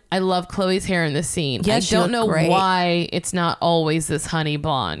I love Chloe's hair in this scene. Yeah, I don't know why it's not always this honey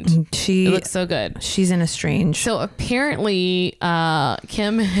blonde. It looks so good. She's in a strange. So apparently,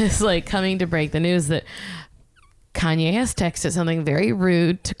 Kim is like coming to break the news that Kanye has texted something very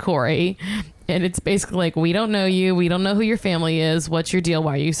rude to Corey. And it's basically like, we don't know you. We don't know who your family is. What's your deal?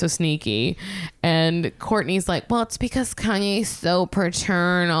 Why are you so sneaky? And Courtney's like, well, it's because Kanye's so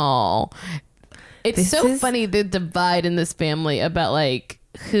paternal. It's so funny, the divide in this family about like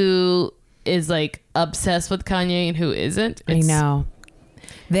who is like obsessed with Kanye and who isn't. I know.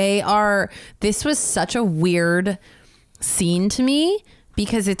 This was such a weird scene to me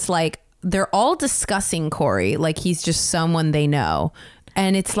because it's like they're all discussing Corey like he's just someone they know.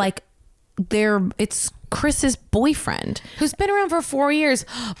 And it's like, it's Chris's boyfriend who's been around for 4 years,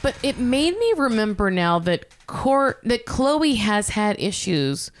 but it made me remember now that Chloe has had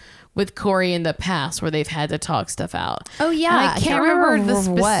issues with Corey in the past where they've had to talk stuff out. Oh yeah, and I can't remember the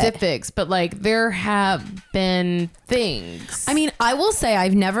specifics, but like there have been things. I mean, I will say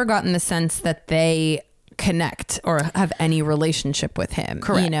I've never gotten the sense that they connect or have any relationship with him.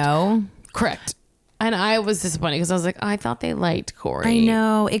 Correct. You know, correct. And I was disappointed because I was like, I thought they liked Corey. I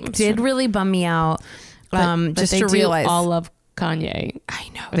know. It did really bum me out. But just they to realize all love Kanye. I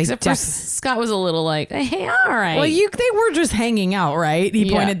know. Except for Scott was a little like, hey, all right. Well, they were just hanging out, right?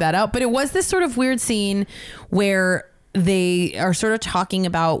 He pointed that out. But it was this sort of weird scene where they are sort of talking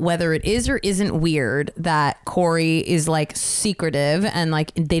about whether it is or isn't weird that Corey is like secretive and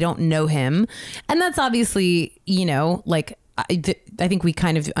like they don't know him. And that's obviously, like, I think we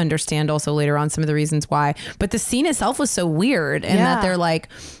kind of understand also later on some of the reasons why, but the scene itself was so weird and that they're like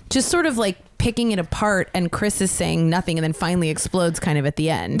just sort of like picking it apart and Chris is saying nothing and then finally explodes kind of at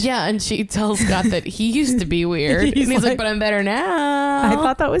the end. Yeah. And she tells Scott that he used to be weird. he's like, but I'm better now. I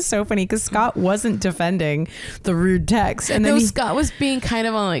thought that was so funny because Scott wasn't defending the rude text. And then Scott was being kind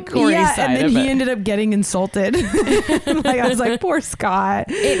of on like Corey's side. And then he ended up getting insulted. Like I was like, poor Scott.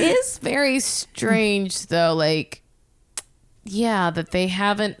 It is very strange though. Like, that they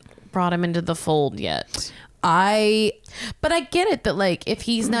haven't brought him into the fold yet. But I get it that like if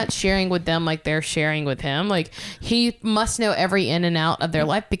he's not sharing with them like they're sharing with him, like he must know every in and out of their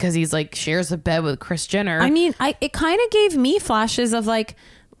life because he's like shares a bed with Kris Jenner. I mean, it kind of gave me flashes of like,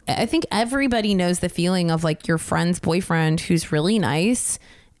 I think everybody knows the feeling of like your friend's boyfriend who's really nice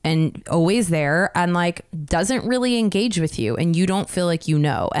and always there and like doesn't really engage with you and you don't feel like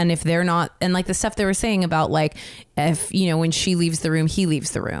and if they're not, and like the stuff they were saying about like if when she leaves the room he leaves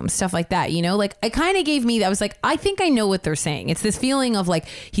the room, stuff like that, like it kind of gave me, I was like, I think I know what they're saying. It's this feeling of like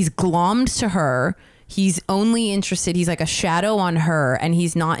he's glommed to her, he's only interested, he's like a shadow on her and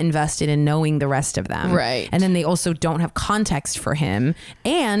he's not invested in knowing the rest of them, right? And then they also don't have context for him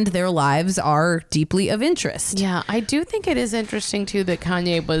and their lives are deeply of interest. I do think it is interesting too that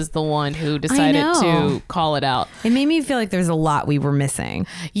Kanye was the one who decided to call it out. It made me feel like there's a lot we were missing.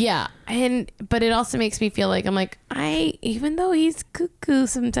 But it also makes me feel like I'm like, even though he's cuckoo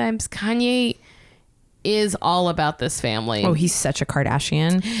sometimes, Kanye is all about this family. Oh, he's such a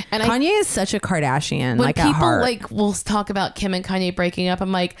Kardashian. And Kanye is such a Kardashian. When like people at heart. like will talk about Kim and Kanye breaking up,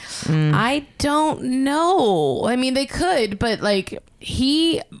 I'm like, I don't know. I mean, they could, but like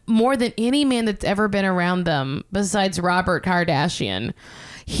he, more than any man that's ever been around them besides Robert Kardashian,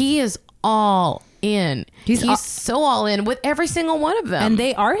 he is all in. He's so all in with every single one of them. And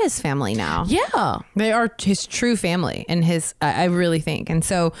they are his family now. Yeah. They are his true family and his, I really think. And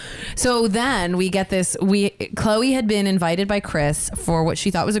so then we get this, Khloe had been invited by Chris for what she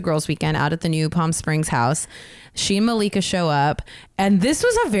thought was a girls' weekend out at the new Palm Springs house. She and Malika show up, and this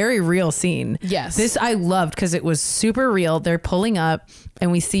was a very real scene. Yes. This I loved because it was super real. They're pulling up,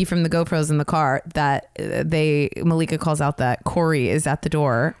 and we see from the GoPros in the car that Malika calls out that Corey is at the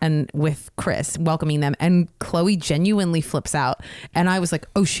door and with Chris welcoming them, and Khloe genuinely flips out. And I was like,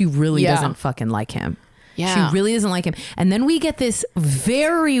 oh, she really doesn't fucking like him. Yeah. She really doesn't like him. And then we get this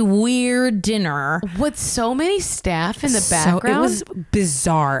very weird dinner with so many staff in the background. It was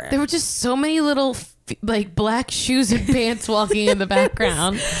bizarre. There were just so many little like black shoes and pants walking in the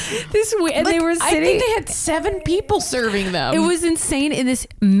background. And they were sitting. I think they had 7 people serving them. It was insane. In this,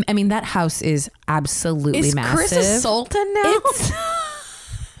 I mean, that house is absolutely massive. Is Chris a sultan now?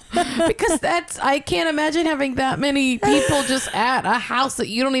 Because I can't imagine having that many people just at a house that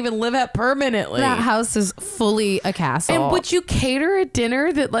you don't even live at permanently. That house is fully a castle. And would you cater a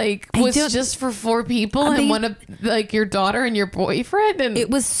dinner that like was just for 4 people and one of like your daughter and your boyfriend? And it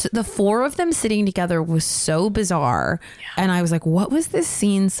was the 4 of them sitting together was so bizarre. Yeah. And I was like, what was this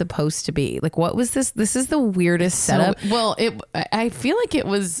scene supposed to be? Like, what was this? This is the weirdest setup. Well, I feel like it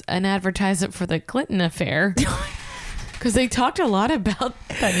was an advertisement for the Clinton affair. Because they talked a lot about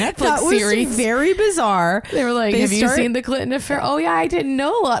that Netflix series. Was very bizarre. They were like, have you seen the Clinton affair? Oh yeah, I didn't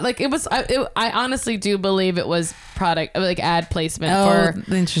know a lot. Like it was, I honestly do believe it was product, like ad placement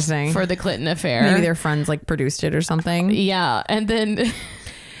interesting. For the Clinton affair. Maybe their friends like produced it or something. Yeah. And then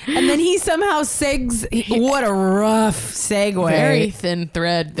he somehow what a rough segue. Very thin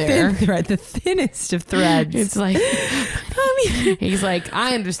thread there. Thin thread, the thinnest of threads. It's like, he's like,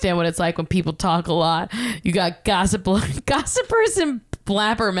 I understand what it's like when people talk a lot. You got gossipers and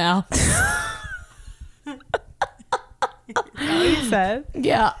blabbermouths. He said.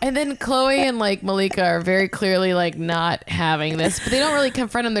 Yeah. And then Khloe and like Malika are very clearly like not having this, but they don't really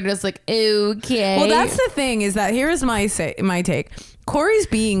confront him. They're just like, okay. Well, that's the thing is that here is my take. Corey's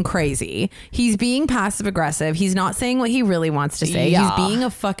being crazy. He's being passive aggressive. He's not saying what he really wants to say. Yeah. He's being a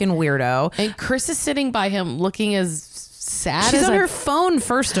fucking weirdo. And Chris is sitting by him looking as sad. She's on her phone,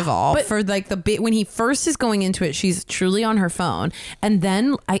 first of all. But for like the bit when he first is going into it, she's truly on her phone. And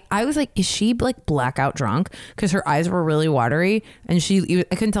then I was like, is she like blackout drunk? Because her eyes were really watery, and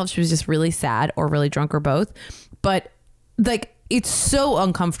I couldn't tell if she was just really sad or really drunk or both. But like, it's so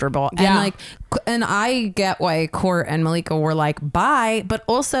uncomfortable. Yeah. And I get why Court and Malika were like, bye, but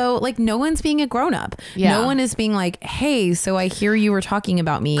also like no one's being a grown up. Yeah. No one is being like, hey, so I hear you were talking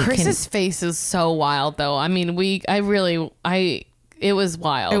about me. Chris's face is so wild though. I mean, it was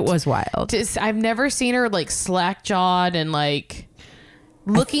wild. It was wild. I've never seen her like slack jawed and like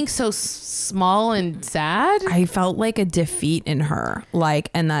looking so small and sad. I felt like a defeat in her,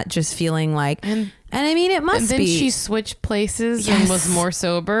 and that just feeling like, and I mean, it must be. And then she switched places and was more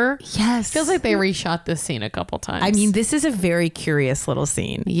sober. Yes. Feels like they reshot this scene a couple times. I mean, this is a very curious little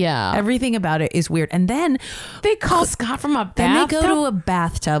scene. Yeah. Everything about it is weird. And then they call Scott from a bathtub. Then they go to a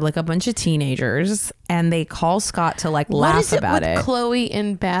bathtub, like a bunch of teenagers, and they call Scott to like laugh about it. What is it with Khloe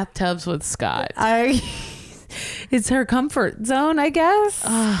in bathtubs with Scott? It's her comfort zone, I guess.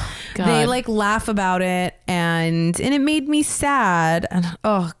 Oh, God. They like laugh about it, and it made me sad. And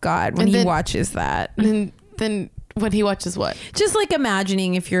oh God, when he watches that, and then when he watches what? Just like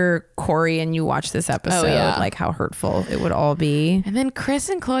imagining if you're Corey and you watch this episode, like how hurtful it would all be. And then Chris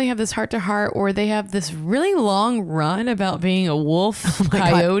and Khloe have this heart to heart where they have this really long run about being a wolf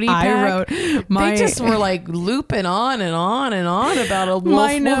coyote pack. They just were like looping on and on and on about a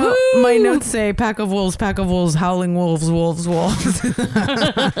wolf. My notes say pack of wolves, howling wolves, wolves.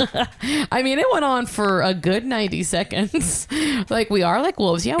 I mean, it went on for a good 90 seconds. Like, we are like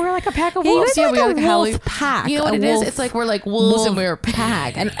wolves. Yeah, we're like a pack of wolves. Yeah, we are like a howling pack. You know what it is? It's like we're like wolves and we're a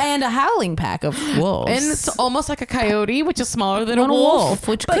pack. And a howling pack of wolves. And it's almost like a coyote, which is smaller than a wolf.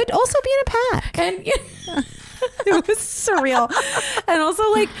 Which could also be in a pack. And it was surreal. And also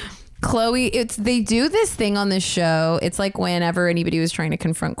like Khloe, they do this thing on this show. It's like whenever anybody was trying to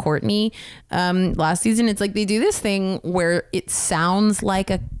confront Kourtney last season, it's like they do this thing where it sounds like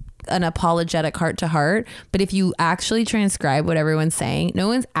an apologetic heart to heart, but if you actually transcribe what everyone's saying, no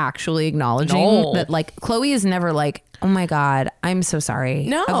one's actually acknowledging that. Like Khloe is never like, oh my God, I'm so sorry.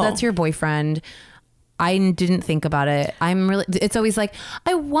 No, that's your boyfriend. I didn't think about it. It's always like,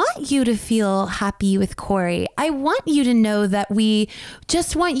 I want you to feel happy with Corey. I want you to know that we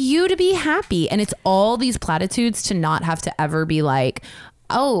just want you to be happy. And it's all these platitudes to not have to ever be like,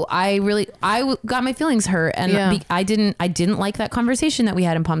 oh, I got my feelings hurt. And I didn't like that conversation that we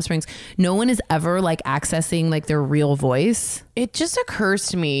had in Palm Springs. No one is ever like accessing like their real voice. It just occurs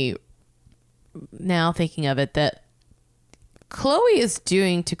to me now thinking of it that Chloe is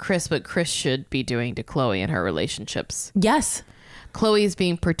doing to Chris what Chris should be doing to Chloe in her relationships. Yes. Chloe is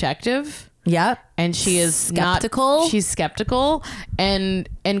being protective. Yeah. And she is skeptical. She's skeptical. And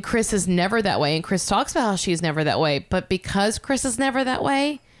Chris is never that way. And Chris talks about how she's never that way. But because Chris is never that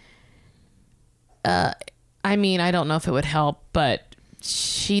way, I mean, I don't know if it would help, but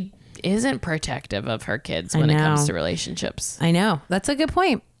she isn't protective of her kids when it comes to relationships. I know. That's a good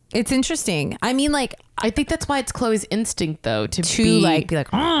point. It's interesting. I mean, like, I think that's why it's Chloe's instinct, though, to be like,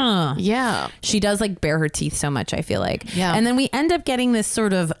 yeah. She does like bare her teeth so much, I feel like. Yeah. And then we end up getting this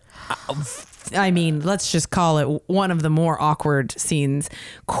sort of, I mean, let's just call it one of the more awkward scenes.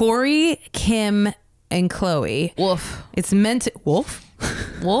 Corey, Kim, and Chloe. Wolf. It's meant to, Wolf?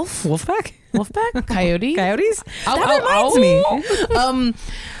 Wolfpack? Coyotes? That reminds me.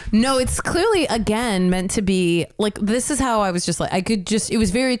 No, it's clearly, again, meant to be like, this is how I was just like, it was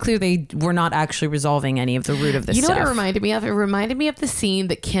very clear they were not actually resolving any of the root of this stuff. You know what it reminded me of? It reminded me of the scene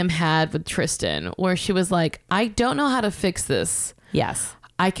that Kim had with Tristan, where she was like, I don't know how to fix this. Yes.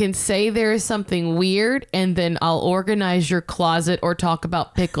 I can say there is something weird, and then I'll organize your closet or talk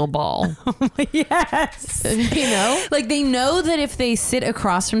about pickleball. Yes. You know? Like, they know that if they sit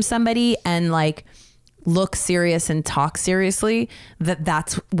across from somebody and like look serious and talk seriously,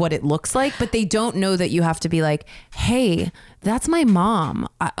 that's what it looks like, but they don't know that you have to be like, hey, that's my mom,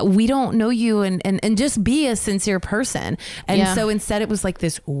 we don't know you, and just be a sincere person. And so instead it was like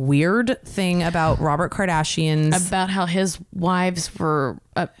this weird thing about Robert Kardashian's, about how his wives were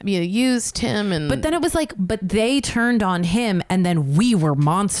used him, and but then it was like, but they turned on him and then we were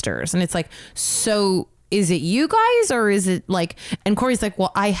monsters, and it's like, so is it you guys or is it like, and Corey's like,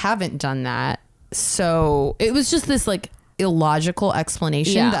 well, I haven't done that. So it was just this like illogical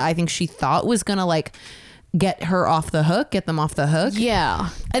explanation that I think she thought was gonna like get them off the hook. Yeah.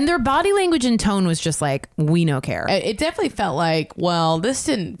 And their body language and tone was just like, we no care. It definitely felt like, well, this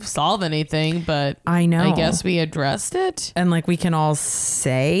didn't solve anything, but I know, I guess we addressed it. And like, we can all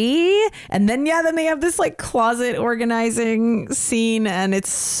say, and then they have this like closet organizing scene, and it's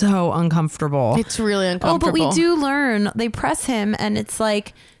so uncomfortable. It's really uncomfortable. Oh, but we do learn, they press him, and it's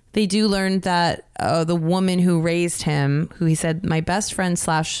like, they do learn that the woman who raised him, who he said, my best friend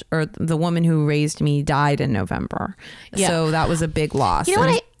or the woman who raised me died in November. Yeah. So that was a big loss. You know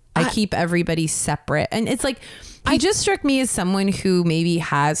what? I keep everybody separate. And it's like, he just struck me as someone who maybe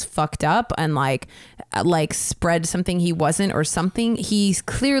has fucked up and like spread something he wasn't or something. He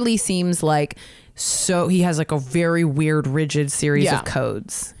clearly seems like, so he has like a very weird, rigid series of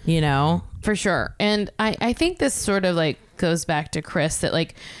codes, you know? For sure. And I think this sort of like goes back to Chris, that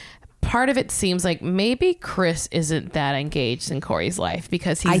like part of it seems like maybe Chris isn't that engaged in Corey's life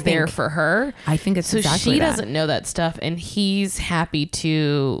because he's there for her. I think it's so exactly she that. doesn't know that stuff, and he's happy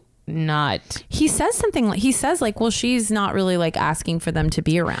to not. He says something like, well, she's not really like asking for them to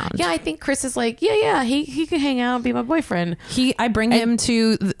be around. Yeah, I think Chris is like, he can hang out and be my boyfriend. I bring him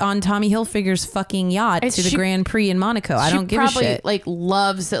on Tommy Hilfiger's fucking yacht to the Grand Prix in Monaco. I don't give a shit. She probably like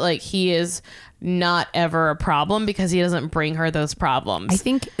loves that, like, he is not ever a problem because he doesn't bring her those problems. I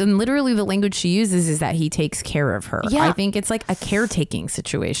think, and literally the language she uses is that he takes care of her. Yeah. I think it's like a caretaking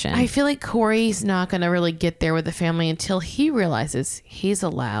situation. I feel like Corey's not going to really get there with the family until he realizes he's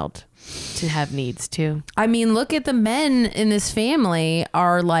allowed to have needs too. I mean, look at the men in this family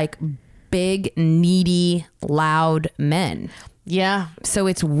are like big, needy, loud men. Yeah. So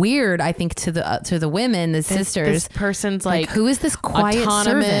it's weird, I think, to the women, the sisters. This person's like, who is this quiet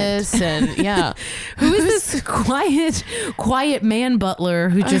autonomous servant? And yeah. Who is this quiet man butler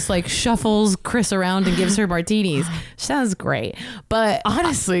who just like shuffles Chris around and gives her martinis? Sounds great. But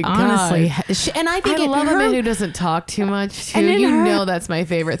honestly, and I think I love a man who doesn't talk too much too. You know, that's my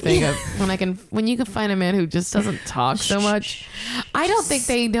favorite thing of when you can find a man who just doesn't talk so much. I don't think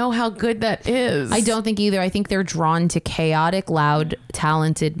they know how good that is. I don't think either. I think they're drawn to chaotic, loud,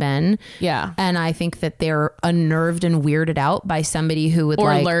 talented men. Yeah. And I think that they're unnerved and weirded out by somebody who would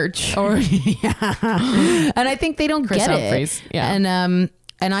lurch. And I think they don't get it. Yeah. And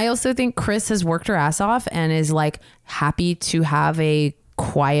I also think Chris has worked her ass off and is like happy to have a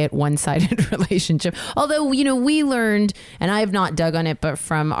quiet, one-sided relationship. Although, you know, we learned, and I have not dug on it, but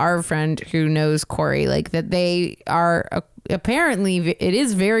from our friend who knows Corey, like that they are apparently it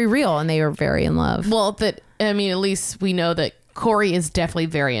is very real and they are very in love. Well, at least we know that Corey is definitely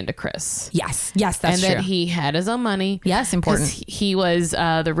very into Chris. Yes, that's true. And that he had his own money. Yes, important. He was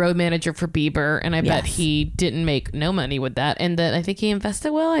the road manager for Bieber, and I bet he didn't make no money with that. And that I think he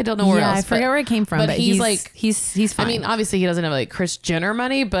invested well. I don't know where else. I forget where it came from. But he's like he's fine. I mean, obviously he doesn't have like Kris Jenner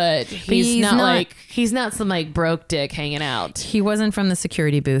money, but he's not some like broke dick hanging out. He wasn't from the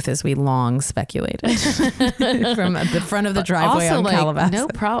security booth as we long speculated from the front of the driveway on Calabasas. No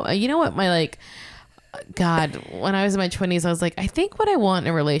problem. You know what? God, when I was in my 20s, I was like, I think what I want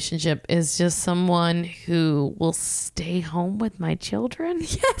in a relationship is just someone who will stay home with my children.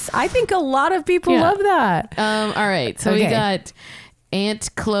 Yes, I think a lot of people love that. All right, so we got Aunt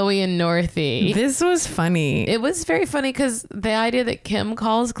Chloe and Northie. This was funny. It was very funny because the idea that Kim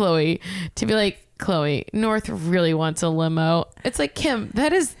calls Chloe to be like, Chloe, North really wants a limo. It's like, Kim,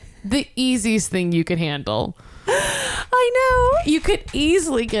 that is the easiest thing you can handle. I know. You could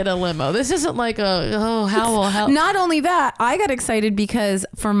easily get a limo. This isn't like how. Not only that, I got excited because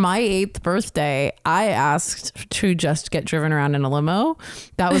for my 8th birthday, I asked to just get driven around in a limo.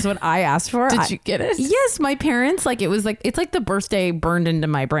 That was what I asked for. Did you get it? Yes, my parents, it's like the birthday burned into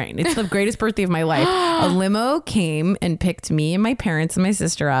my brain. It's the greatest birthday of my life. A limo came and picked me and my parents and my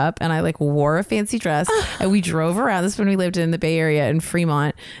sister up, and I wore a fancy dress and we drove around. This is when we lived in the Bay Area in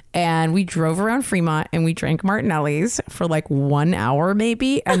Fremont, and we drove around Fremont and we drank Martinelli's for 1 hour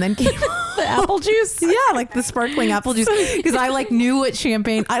maybe, and then came the apple juice. Yeah, the sparkling apple juice, because I knew what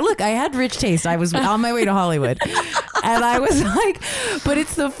champagne. I had rich taste. I was on my way to Hollywood, and I was but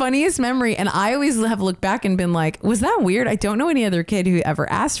it's the funniest memory. And I always have looked back and been like, was that weird? I don't know any other kid who ever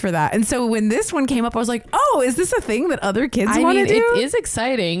asked for that. And so when this one came up, I was like, oh, is this a thing that other kids want to do? It is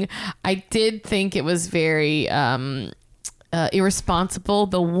exciting. I did think it was very irresponsible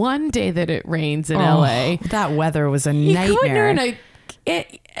the one day that it rains in LA. That weather was a nightmare.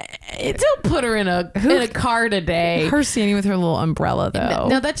 Don't put her in a car today. Her standing with her little umbrella though.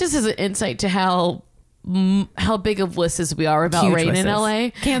 Now that just is an insight to how big of lisses we are about rain in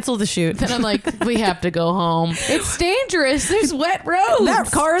LA. Cancel the shoot. Then I'm like, we have to go home. It's dangerous. There's wet roads.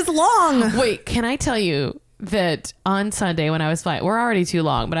 That car is long. Wait, can I tell you that on Sunday when I was flying, we're already too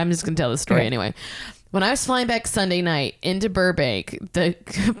long, but I'm just gonna tell the story anyway. When I was flying back Sunday night into Burbank, the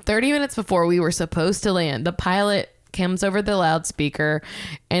 30 minutes before we were supposed to land, the pilot comes over the loudspeaker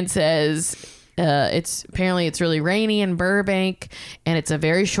and says, it's really rainy in Burbank and it's a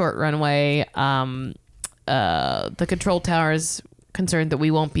very short runway. The control tower is concerned that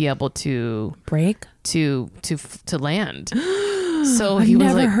we won't be able to break to land. So I've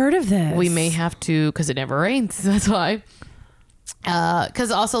never heard of this. We may have to, because it never rains. That's why.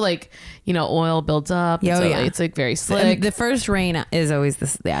 Because also oil builds up. It's very slick. The first rain is always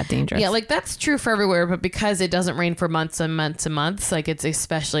dangerous. Yeah, that's true for everywhere, but because it doesn't rain for months and months and months, it's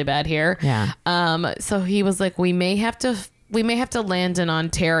especially bad here. Yeah. So he was like, we may have to land in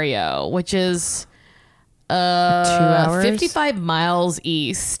Ontario, which is 2 hours, 55 miles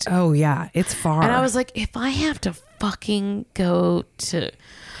east. Oh yeah, it's far. And I was like, if I have to fucking go to.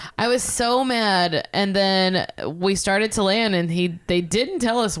 I was so mad, and then we started to land, and they didn't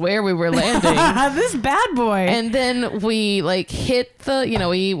tell us where we were landing. This bad boy. And then we hit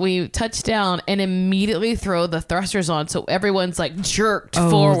we touched down and immediately throw the thrusters on, so everyone's jerked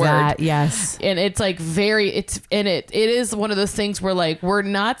forward. Yes. And it's it is one of those things where we're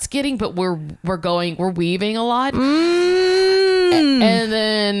not skidding, but we're weaving a lot. And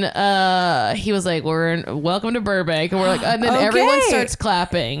then he was like, welcome to Burbank. And we're like, and then everyone starts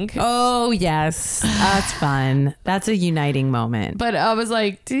clapping. Oh, yes. That's fun. That's a uniting moment. But I was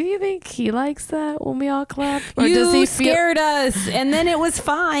like, do you think he likes that when we all clap? Or does he scared us, and then it was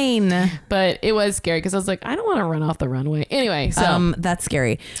fine. But it was scary because I was like, I don't want to run off the runway. Anyway, so. That's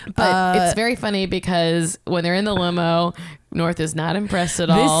scary. But it's very funny because when they're in the limo, North is not impressed at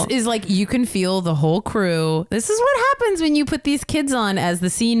all. This is you can feel the whole crew. This is what happens when you put these kids on as the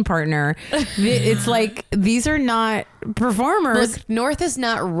scene partner. It's these are not performers. Look, North is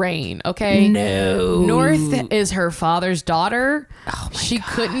not Rain, okay? No. North is her father's daughter. Oh my She God.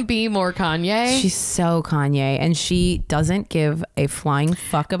 couldn't be more Kanye. She's so Kanye, and she doesn't give a flying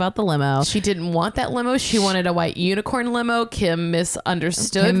fuck about the limo. She didn't want that limo. She wanted a white unicorn limo. Kim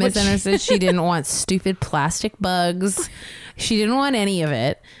misunderstood. She didn't want stupid plastic bugs. She didn't want any of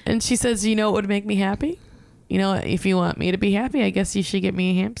it. And she says, you know what would make me happy? If you want me to be happy, I guess you should get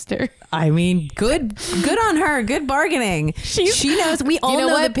me a hamster. I mean, good on her. Good bargaining. She knows. We all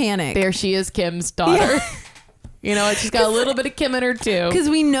know the panic. There she is, Kim's daughter. You know, she's got a little bit of Kim in her too. Because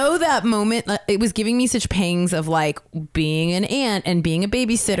we know that moment, it was giving me such pangs of like being an aunt and being a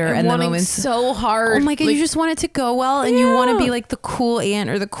babysitter, and the moments so hard. Oh my god, you just want it to go well, and you want to be like the cool aunt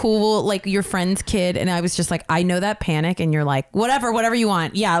or the cool like your friend's kid. And I was just like, I know that panic, and you're like, whatever you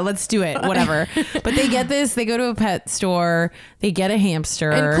want, yeah, let's do it, whatever. But they get this, they go to a pet store, they get a hamster,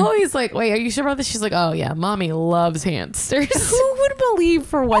 and Chloe's like, wait, are you sure about this? She's like, oh yeah, mommy loves hamsters. Who would believe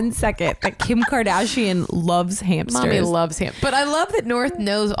for 1 second that Kim Kardashian loves hamsters? Mommy loves him. But I love that North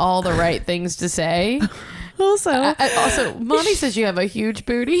knows all the right things to say. Also, mommy says you have a huge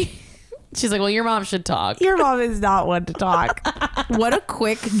booty. She's like, well, your mom should talk. Your mom is not one to talk. What a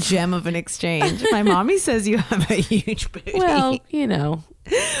quick gem of an exchange. My mommy says you have a huge booty. Well, you know.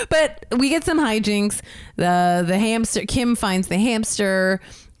 But we get some hijinks. The hamster, Kim finds the hamster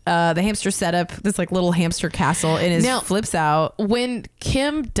setup, this like little hamster castle, and flips out. When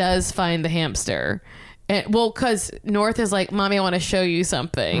Kim does find the hamster, because North is like, mommy, I want to show you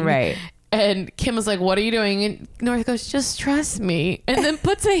something. Right. And Kim was like, what are you doing? And North goes, just trust me. And then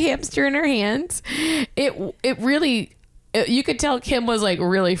puts a hamster in her hands. It really, you could tell Kim was like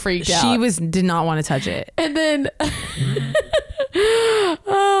really freaked out. She did not want to touch it. And then,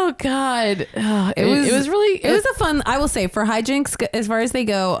 oh God. It was a fun, I will say, for hijinks, as far as they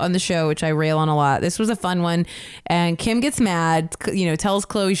go on the show, which I rail on a lot, this was a fun one. And Kim gets mad, tells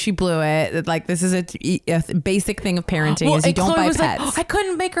Chloe she blew it. Like, this is a basic thing of parenting, is you don't buy pets. Like, I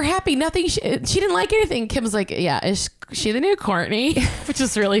couldn't make her happy. Nothing. She didn't like anything. Kim was like, yeah, is she the new Courtney? Which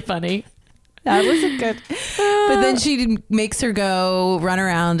is really funny. That wasn't good. But then she makes her go run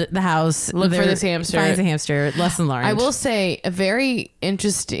around the house. Look for this hamster. Finds a hamster. Lesson learned. I will say, a very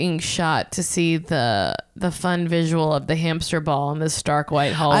interesting shot to see the fun visual of the hamster ball in this stark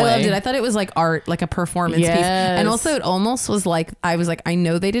white hallway. I loved it. I thought it was like art, like a performance piece. And also it almost was like, I was like, I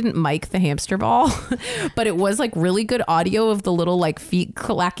know they didn't mic the hamster ball, but it was like really good audio of the little like feet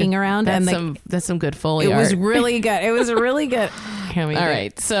clacking around. That's some good Foley art. It was really good. It was really good. All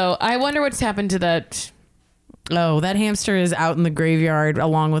right. So I wonder what's happened to that. Oh, that hamster is out in the graveyard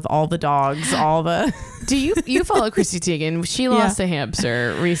along with all the dogs, Do you follow Chrissy Teigen? She lost a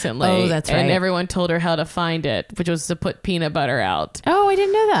hamster recently. Oh, that's right. And everyone told her how to find it, which was to put peanut butter out. Oh, I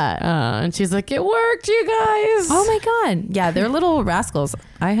didn't know that. And she's like, it worked, you guys. Oh my God. Yeah, they're little rascals.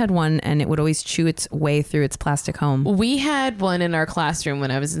 I had one and it would always chew its way through its plastic home. We had one in our classroom when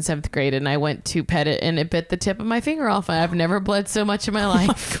I was in 7th grade, and I went to pet it and it bit the tip of my finger off. I've never bled so much in my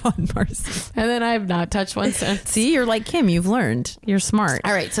life. Oh my God, Marcy. And then I've not touched one since. See, you're like Kim. You've learned. You're smart.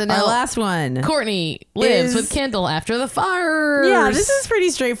 All right. So now our last one. Courtney lives with Kendall after the fires. Yeah, this is pretty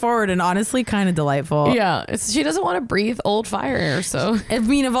straightforward and honestly kind of delightful. Yeah. She doesn't want to breathe old fire air. So, I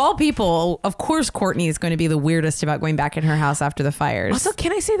mean, of all people, of course, Courtney is going to be the weirdest about going back in her house after the fires. Also,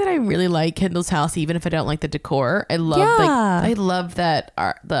 can I say that I really like Kendall's house, even if I don't like the decor? I love that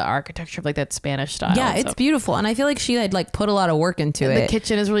the architecture of like that Spanish style. Yeah, it's beautiful, and I feel like she had like put a lot of work into it. The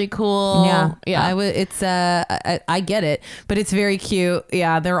kitchen is really cool. Yeah. I I get it, but it's very cute.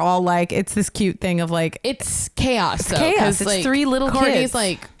 Yeah, they're all like, it's this cute thing of like, it's chaos. It's chaos. It's like 3 little Courtney's kids.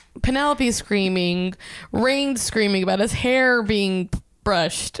 Like Penelope screaming, Rain screaming about his hair being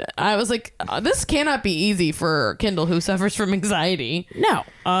brushed. I was like, this cannot be easy for Kendall, who suffers from anxiety. No,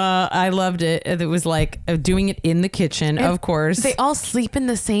 I loved it. It was like doing it in the kitchen, and of course. They all sleep in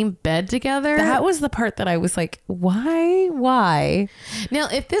the same bed together. That was the part that I was like, why? Now,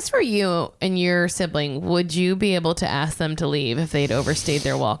 if this were you and your sibling, would you be able to ask them to leave if they'd overstayed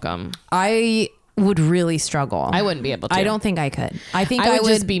their welcome? I would really struggle. I wouldn't be able to. I don't think I could. I think I would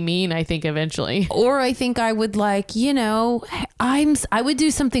just be mean, I think, eventually. Or I think I would like, I would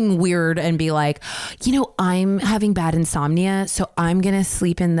do something weird and be like, I'm having bad insomnia, so I'm going to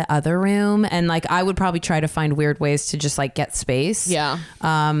sleep in the other room. And like, I would probably try to find weird ways to just like get space. Yeah.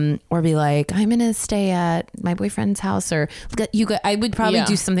 Or be like, I'm going to stay at my boyfriend's house, or I would probably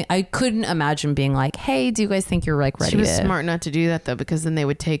do something. I couldn't imagine being like, hey, do you guys think you're like ready? She was smart not to do that though, because then they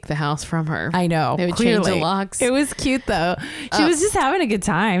would take the house from her. I know. They would change the locks. It was cute though. She was just having a good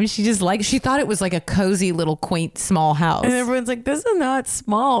time. She thought it was like a cozy little quaint small house. And everyone's like, this is not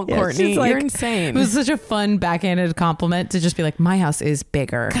small, Courtney. You're insane. It was such a fun backhanded compliment to just be like, my house is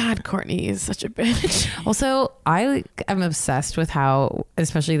bigger. God, Courtney is such a bitch. Also, I'm obsessed with how,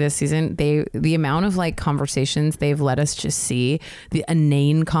 especially this season, the amount of like conversations they've let us just see, the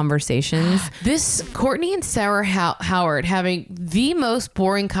inane conversations. This Courtney and Sarah Howard having the most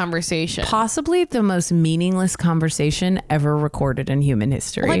boring conversation. Possibly the most meaningless conversation ever recorded in human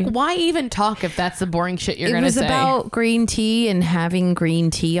history. Like, why even talk if that's the boring shit you're going to say? It was about green tea and having green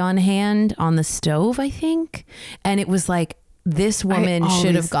tea on hand on the stove, I think. And it was like, this woman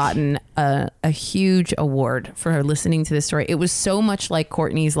should have gotten a huge award for her listening to this story. It was so much like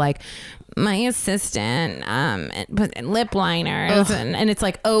Courtney's like, my assistant put lip liners and it's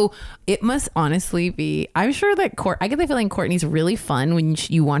like, oh, it must honestly be, I'm sure that I get the feeling Courtney's really fun when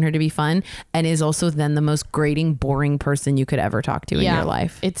you want her to be fun, and is also then the most grating, boring person you could ever talk to in your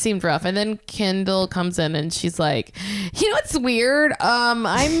life. It seemed rough. And then Kendall comes in and she's like, you know what's weird,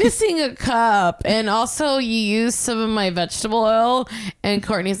 I'm missing a cup, and also you used some of my vegetable oil. And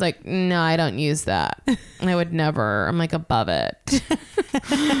Courtney's like, no, I don't use that. I would never. I'm like above it.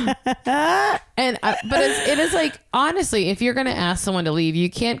 But it is like, honestly, if you're gonna ask someone to leave, you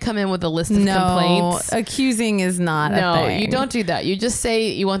can't come in with a list of complaints. Accusing is not a thing. You don't do that. You just say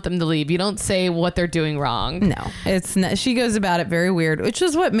you want them to leave. You don't say what they're doing wrong. No, it's not. She goes about it very weird, which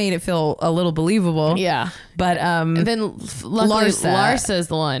is what made it feel a little believable. Yeah. But and then luckily Larsa is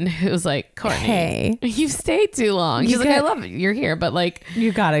the one who's like, Courtney, hey, you've stayed too long. She's like, I love it. You're here, but like,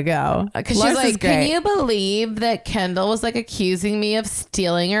 you gotta go. Because she's like, can you believe that Kendall was like accusing me of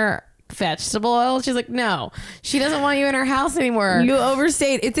stealing her vegetable oil? She's like, no, she doesn't want you in her house anymore. You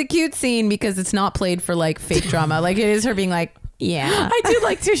overstayed. It's a cute scene because it's not played for like fake drama. Like it is her being like, yeah. I do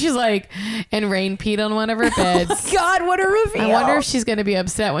like too. She's like, and Rain peed on one of her beds. Oh God, what a reveal. I wonder if she's going to be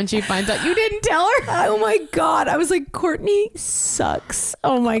upset when she finds out you didn't tell her. Oh my God. I was like, Courtney sucks.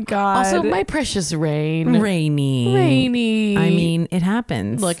 Oh my God. Also, my precious Rainy. I mean, it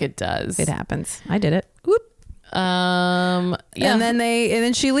happens. Look, it does. It happens. I did it. Whoop. Yeah. And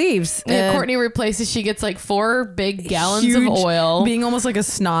then she leaves. Courtney replaces. She gets like 4 big gallons of oil, being almost like a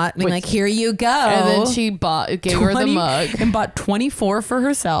snot, being like, "Here you go." And then she gave her the mug and bought 24 for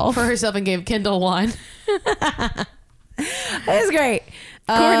herself. And gave Kendall 1. It was great.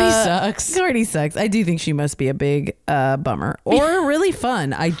 Courtney sucks. I do think she must be a big bummer or really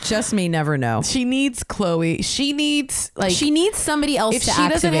fun. I just may never know. She needs Chloe. She needs somebody else to activate her. If she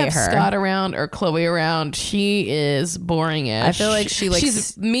doesn't have Scott around or Chloe around, she is boring-ish. I feel like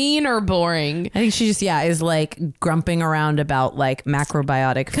she's mean or boring. I think she just is like grumping around about like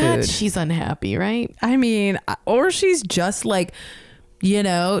macrobiotic food. She's unhappy, right? I mean, or she's just like,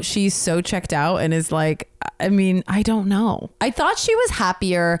 she's so checked out and is like, I mean, I don't know. I thought she was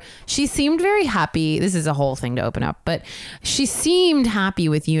happier. She seemed very happy. This is a whole thing to open up, but she seemed happy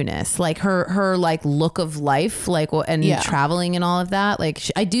with Eunice, like her like look of life, like, and traveling and all of that. Like,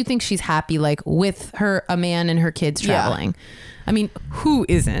 I do think she's happy, like with a man and her kids traveling. Yeah. I mean, who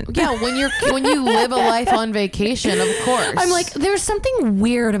isn't? Yeah, when you live a life on vacation, of course. I'm like, there's something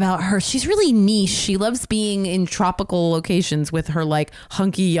weird about her. She's really niche. She loves being in tropical locations with her like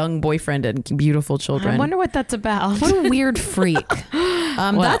hunky young boyfriend and beautiful children. I wonder what that's about. What a weird freak.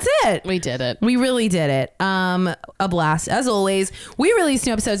 That's it. We did it. We really did it. A blast. As always, we release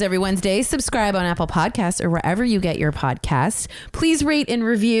new episodes every Wednesday. Subscribe on Apple Podcasts or wherever you get your podcasts. Please rate and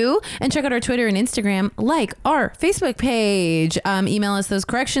review and check out our Twitter and Instagram, like our Facebook page. Email us those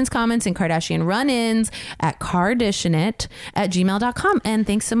corrections, comments, and Kardashian run-ins at carditionit@gmail.com. And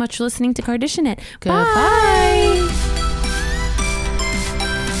thanks so much for listening to Kardashian It. Goodbye. Bye.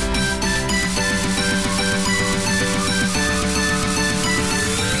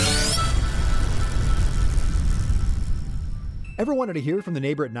 Ever wanted to hear from the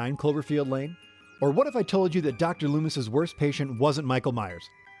neighbor at 9 Cloverfield Lane? Or what if I told you that Dr. Loomis's worst patient wasn't Michael Myers?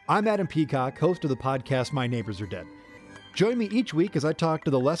 I'm Adam Peacock, host of the podcast My Neighbors Are Dead. Join me each week as I talk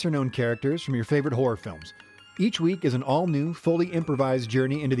to the lesser-known characters from your favorite horror films. Each week is an all-new, fully improvised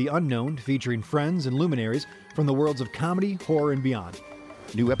journey into the unknown, featuring friends and luminaries from the worlds of comedy, horror, and beyond.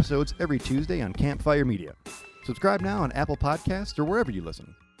 New episodes every Tuesday on Campfire Media. Subscribe now on Apple Podcasts or wherever you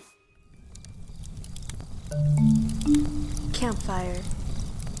listen. Campfire.